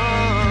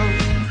from.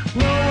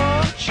 No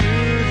one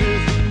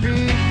chooses to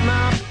beat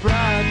my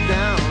pride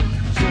down.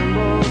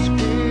 Symbols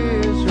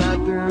pierce right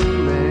through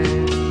me.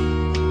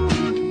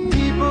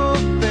 People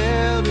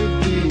fail to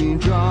be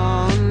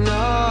drawn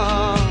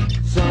up.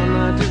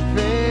 Sunlight to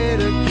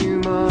fade,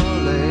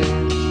 accumulate.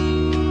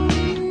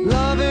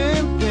 Love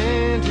and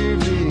pain to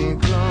be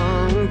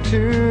clung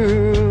to.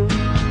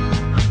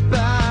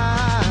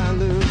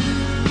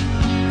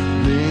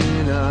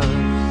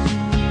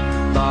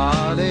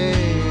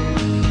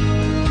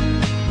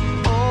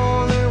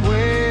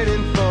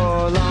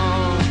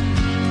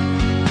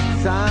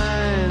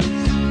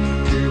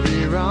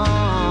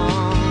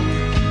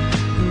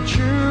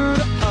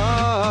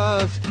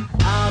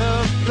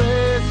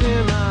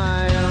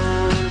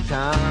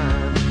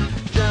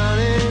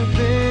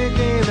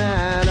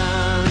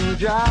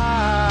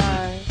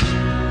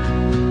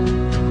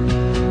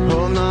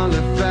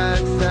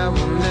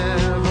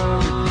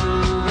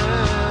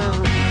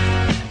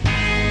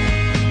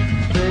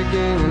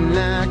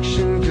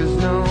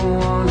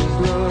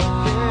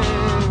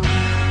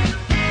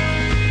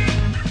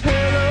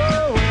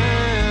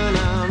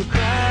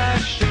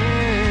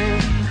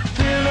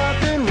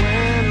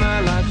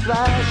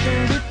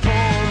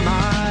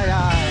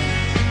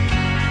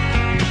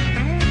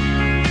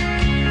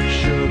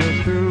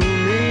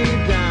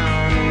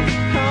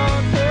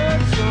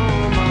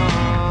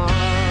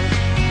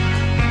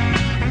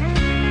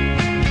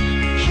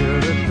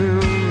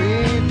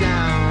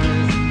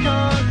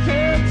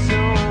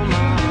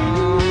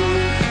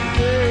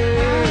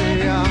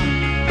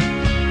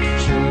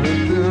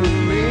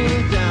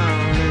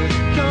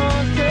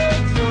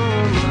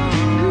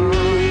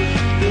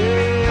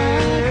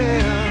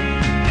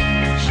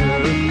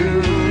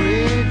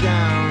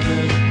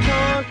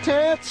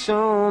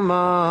 So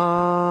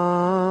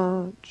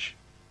much.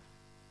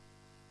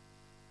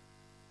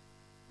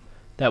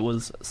 That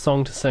was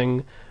Song to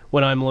Sing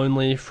When I'm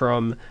Lonely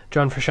from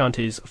John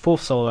Frusciante's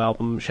fourth solo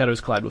album,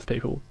 Shadows Collide with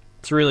People.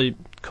 It's a really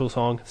cool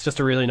song. It's just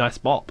a really nice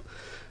bop.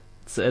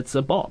 It's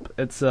a bop.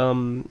 It's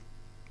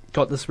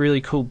got this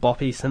really cool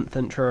boppy synth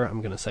intro.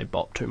 I'm going to say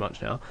bop too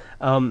much now.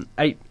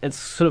 It's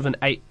sort of an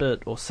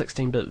 8-bit or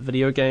 16-bit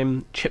video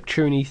game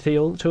chiptune-y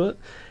feel to it.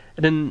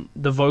 And then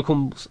the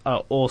vocals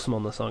are awesome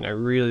on the song. I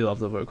really love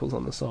the vocals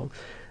on the song.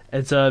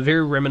 It's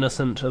very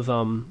reminiscent of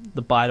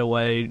the Bite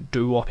Away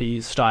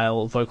doo-woppy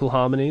style vocal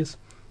harmonies,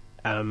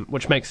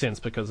 which makes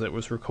sense because it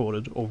was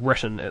recorded, or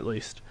written at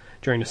least,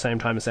 during the same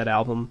time as that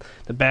album.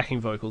 The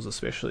backing vocals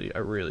especially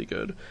are really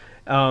good.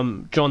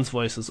 John's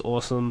voice is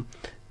awesome,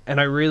 and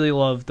I really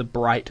love the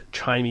bright,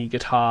 chimey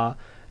guitar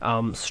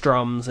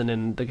strums and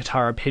then the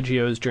guitar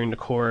arpeggios during the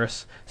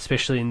chorus,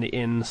 especially in the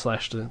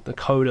end/the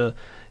coda.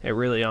 It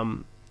really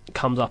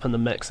comes up in the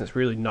mix. It's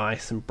really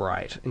nice and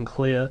bright and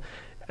clear,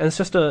 and it's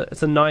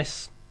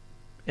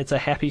a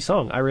happy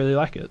song. I really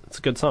like it. It's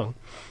a good song.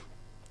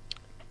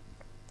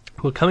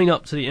 We're coming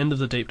up to the end of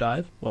the deep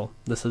dive. Well,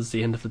 this is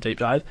the end of the deep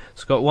dive.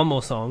 So we've got one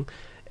more song.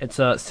 It's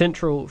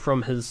Central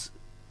from his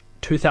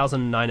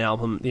 2009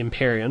 album, The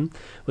Empyrean,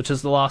 which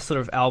is the last sort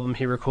of album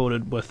he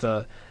recorded with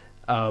a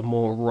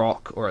more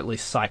rock, or at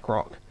least psych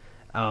rock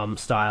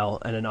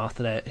style, and then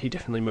after that he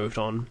definitely moved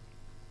on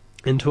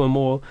into a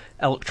more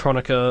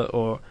electronica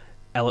or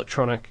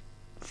electronic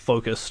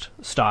focused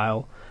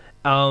style.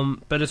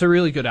 But it's a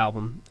really good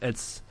album.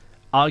 It's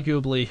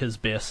arguably his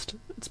best.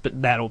 It's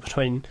that or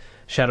between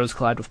Shadows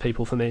Collide with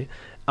People for me.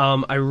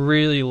 I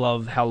really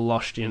love how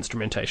lush the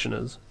instrumentation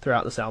is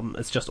throughout this album.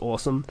 It's just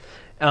awesome.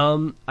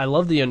 I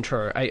love the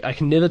intro. I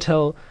can never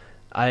tell.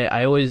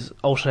 I always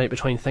alternate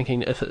between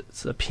thinking if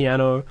it's a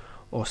piano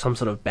or some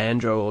sort of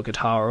banjo or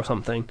guitar or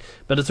something,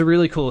 but it's a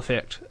really cool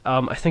effect.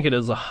 I think it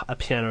is a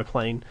piano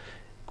playing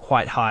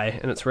quite high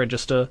in its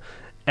register,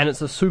 and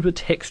it's a super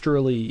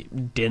texturally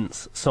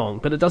dense song,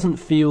 but it doesn't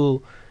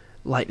feel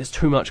like there's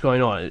too much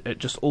going on. It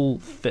just all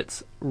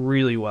fits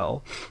really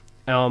well.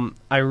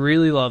 I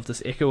really love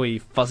this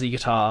echoey, fuzzy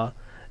guitar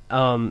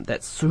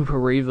that's super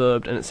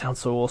reverbed, and it sounds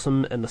so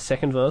awesome in the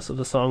second verse of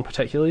the song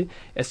particularly.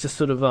 It's just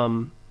sort of,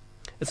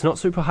 it's not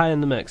super high in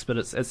the mix, but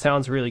it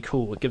sounds really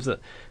cool. It gives it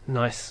a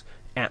nice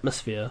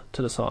atmosphere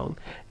to the song.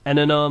 And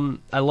then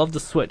I love the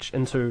switch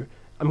into,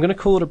 I'm going to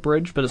call it a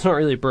bridge, but it's not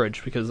really a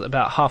bridge, because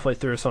about halfway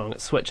through a song it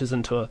switches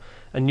into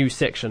a new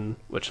section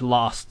which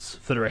lasts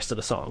for the rest of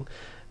the song.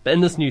 But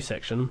in this new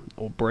section,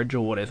 or bridge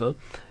or whatever,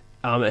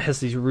 it has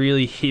these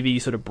really heavy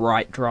sort of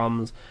bright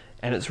drums,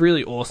 and it's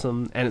really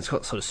awesome, and it's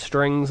got sort of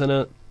strings in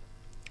it,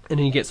 and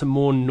then you get some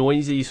more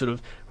noisy sort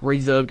of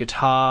reverb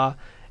guitar,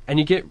 and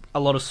you get a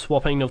lot of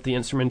swapping of the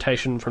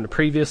instrumentation from the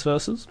previous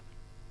verses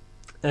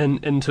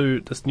and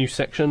into this new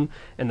section,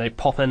 and they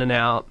pop in and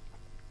out.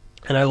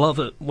 And I love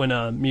it when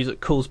music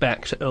calls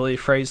back to earlier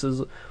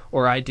phrases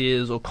or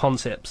ideas or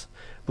concepts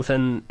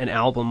within an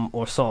album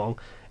or song.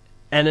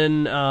 And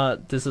then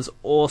there's this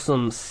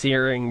awesome,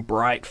 searing,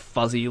 bright,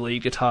 fuzzy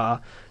lead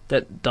guitar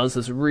that does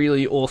this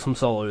really awesome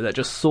solo that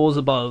just soars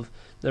above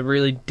the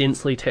really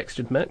densely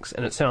textured mix,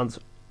 and it sounds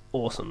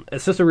awesome.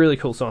 It's just a really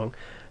cool song.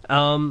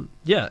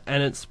 Yeah,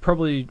 and it's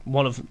probably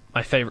one of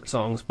my favourite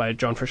songs by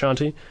John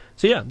Frusciante.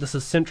 So yeah, this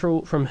is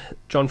Central from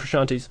John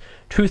Frusciante's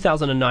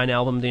 2009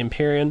 album, The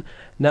Empyrean,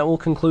 and that will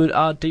conclude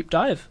our deep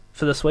dive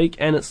for this week,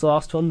 and it's the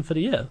last one for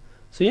the year.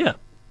 So yeah,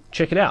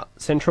 check it out,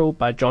 Central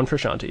by John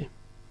Frusciante.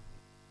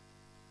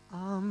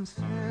 I'm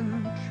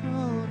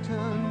central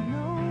to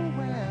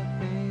nowhere,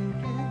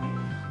 thinking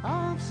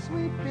of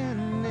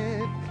sweeping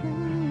it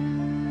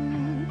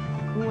clean.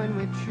 When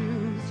we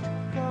choose to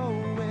go,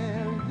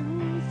 we're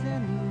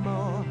losing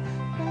more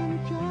than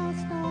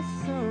just our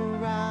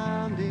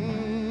surroundings.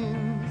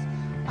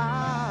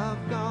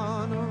 I've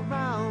gone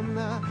around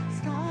the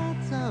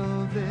stars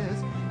of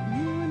this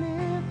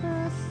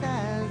universe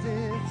as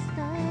it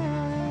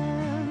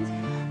stands,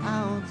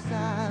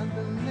 outside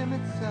the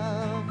limits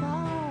of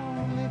our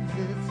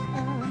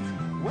existence.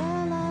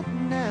 Well, that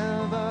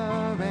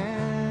never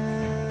ends.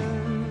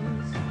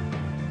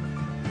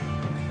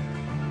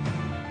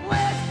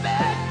 We're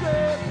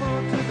grateful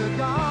to the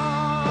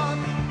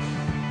gods,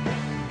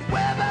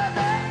 whether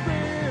they're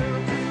real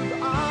to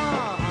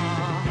us.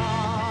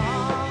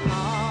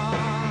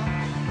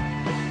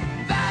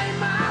 They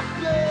might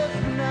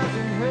blessing us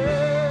in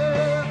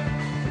hell.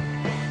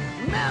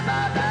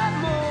 Remember that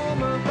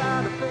moment by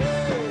the faith.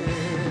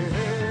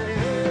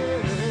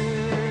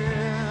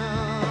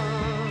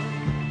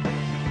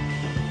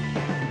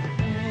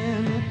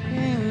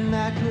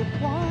 That could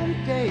one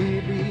day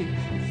be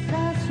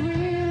as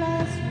real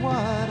as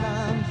what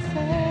I'm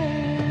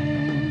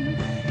saying.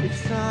 If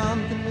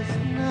something is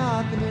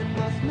nothing, it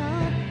must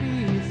not be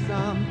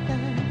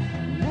something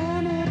in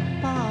any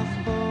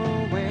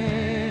possible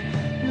way.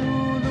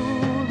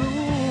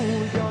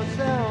 Lose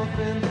yourself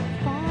in the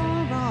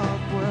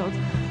far-off worlds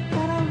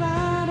that are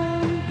right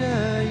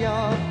under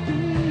your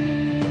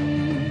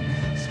feet.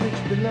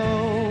 Switch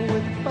below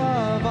with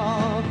above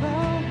all the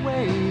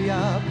way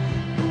up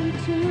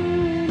into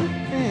infinity.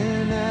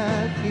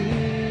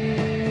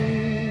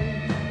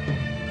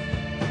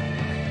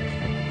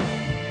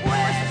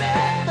 We're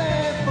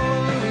faithful,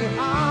 we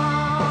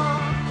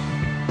are.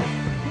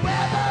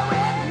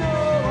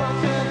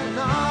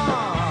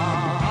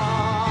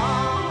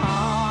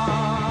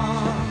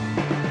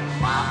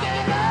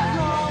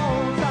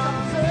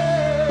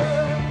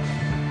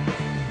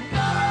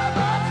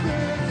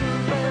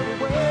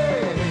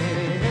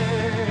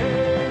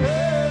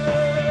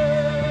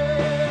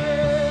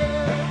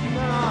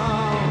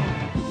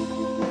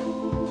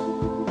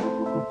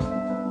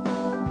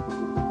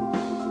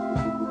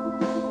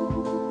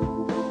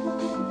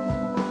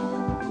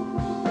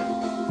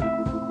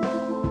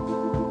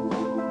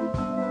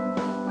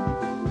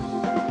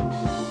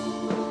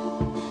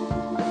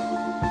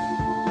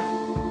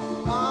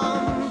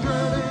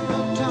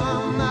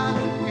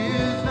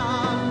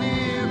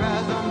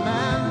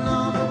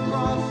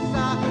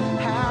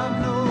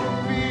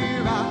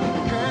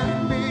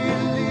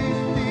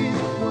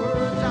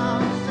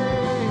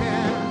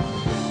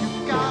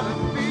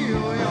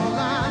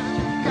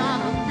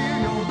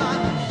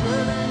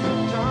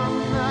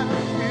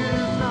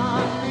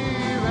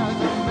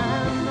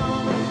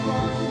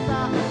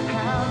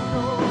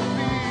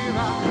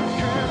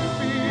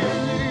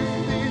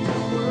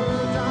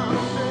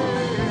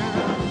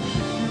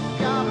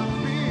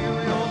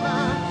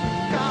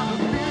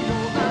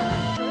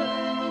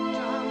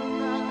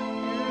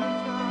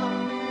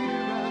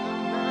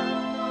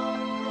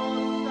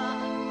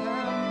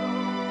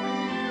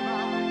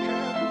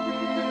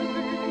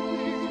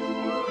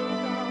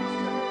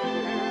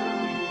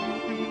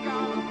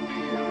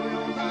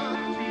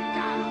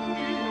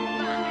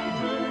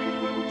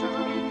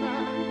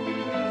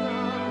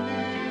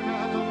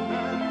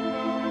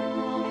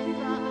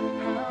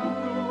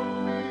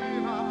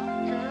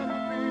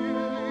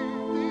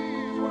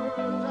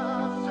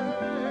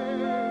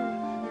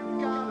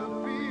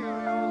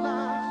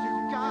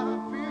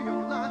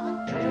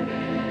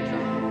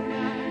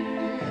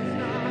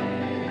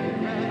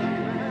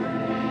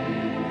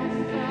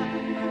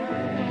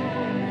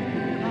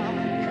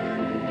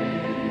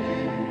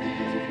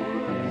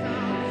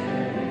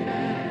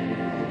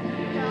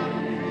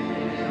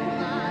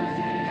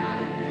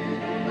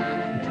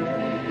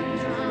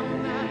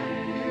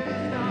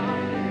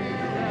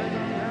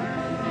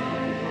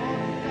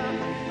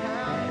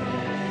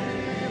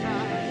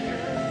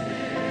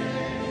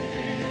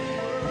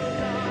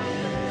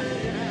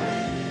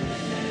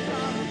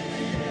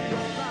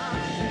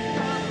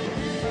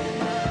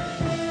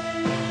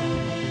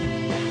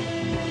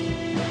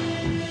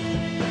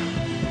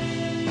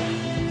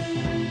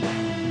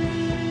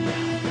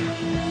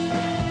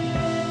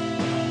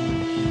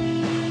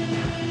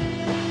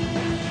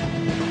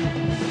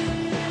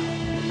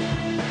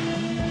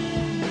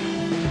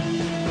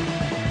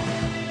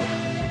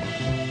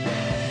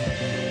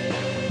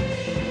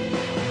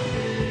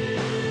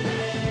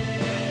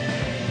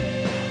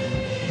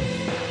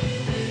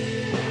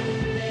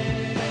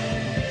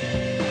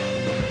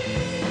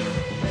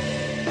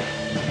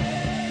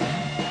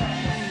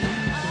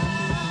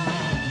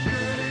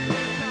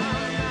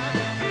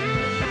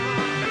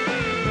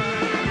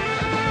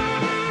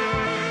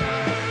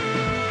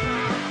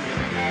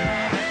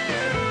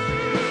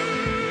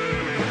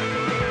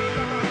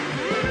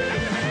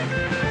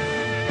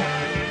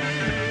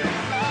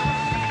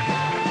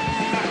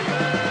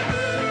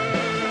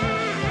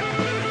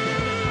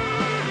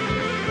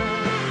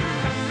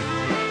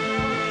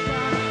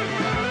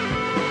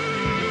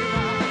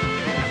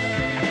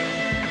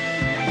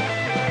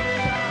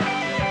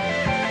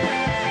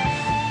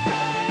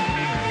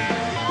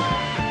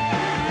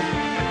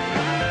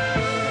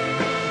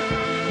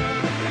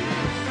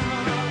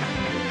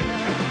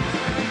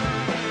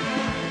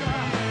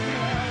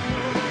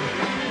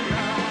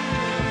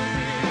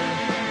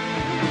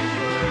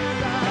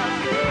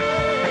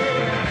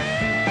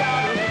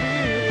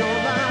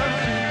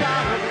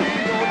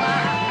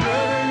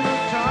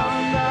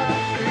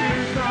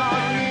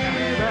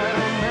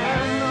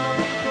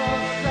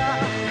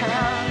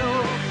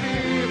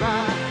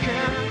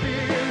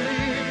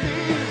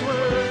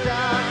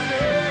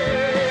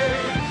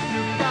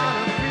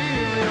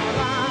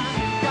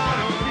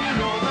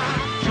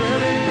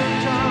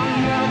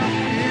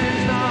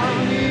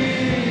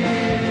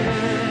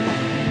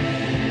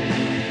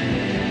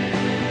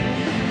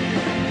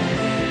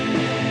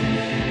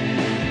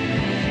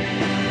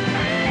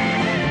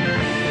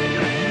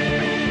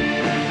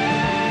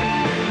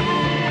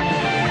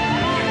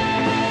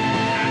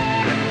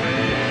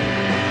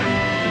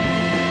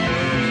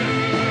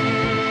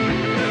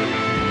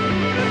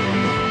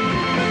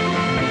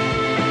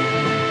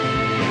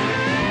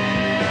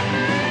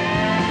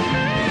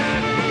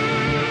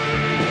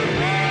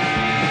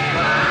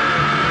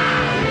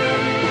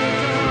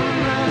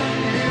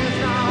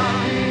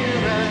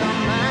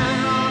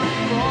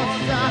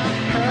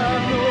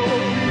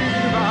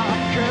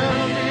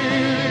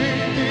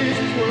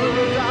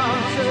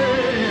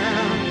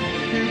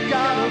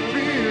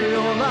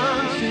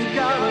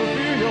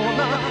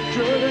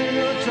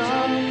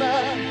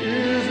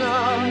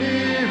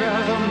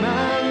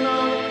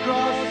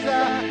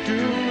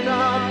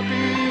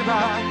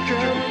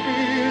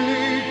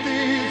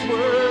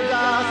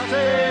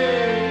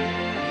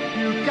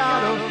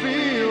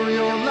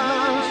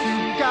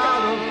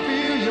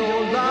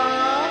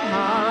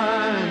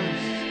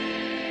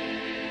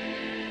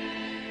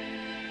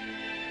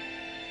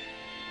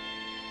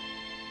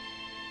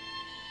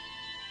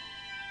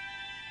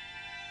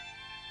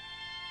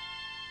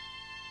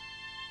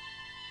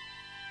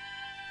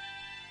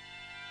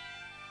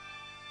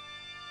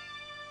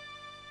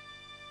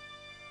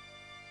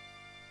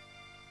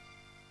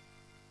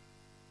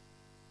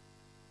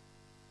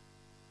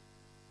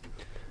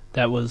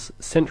 That was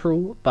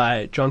Central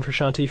by John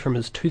Frusciante from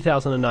his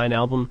 2009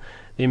 album,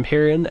 The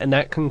Empyrean, and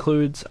that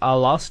concludes our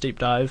last deep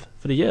dive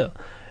for the year.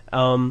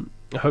 I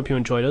hope you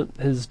enjoyed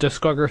it. His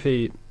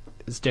discography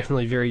is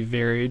definitely very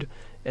varied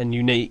and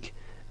unique.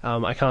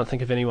 I can't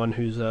think of anyone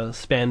who's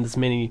spanned as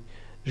many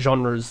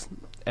genres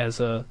as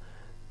John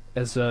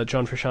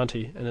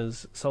Frusciante in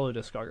his solo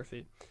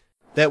discography.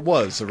 That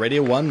was a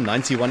Radio 1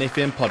 91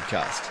 FM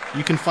podcast.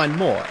 You can find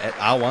more at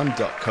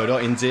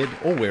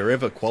r1.co.nz or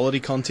wherever quality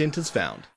content is found.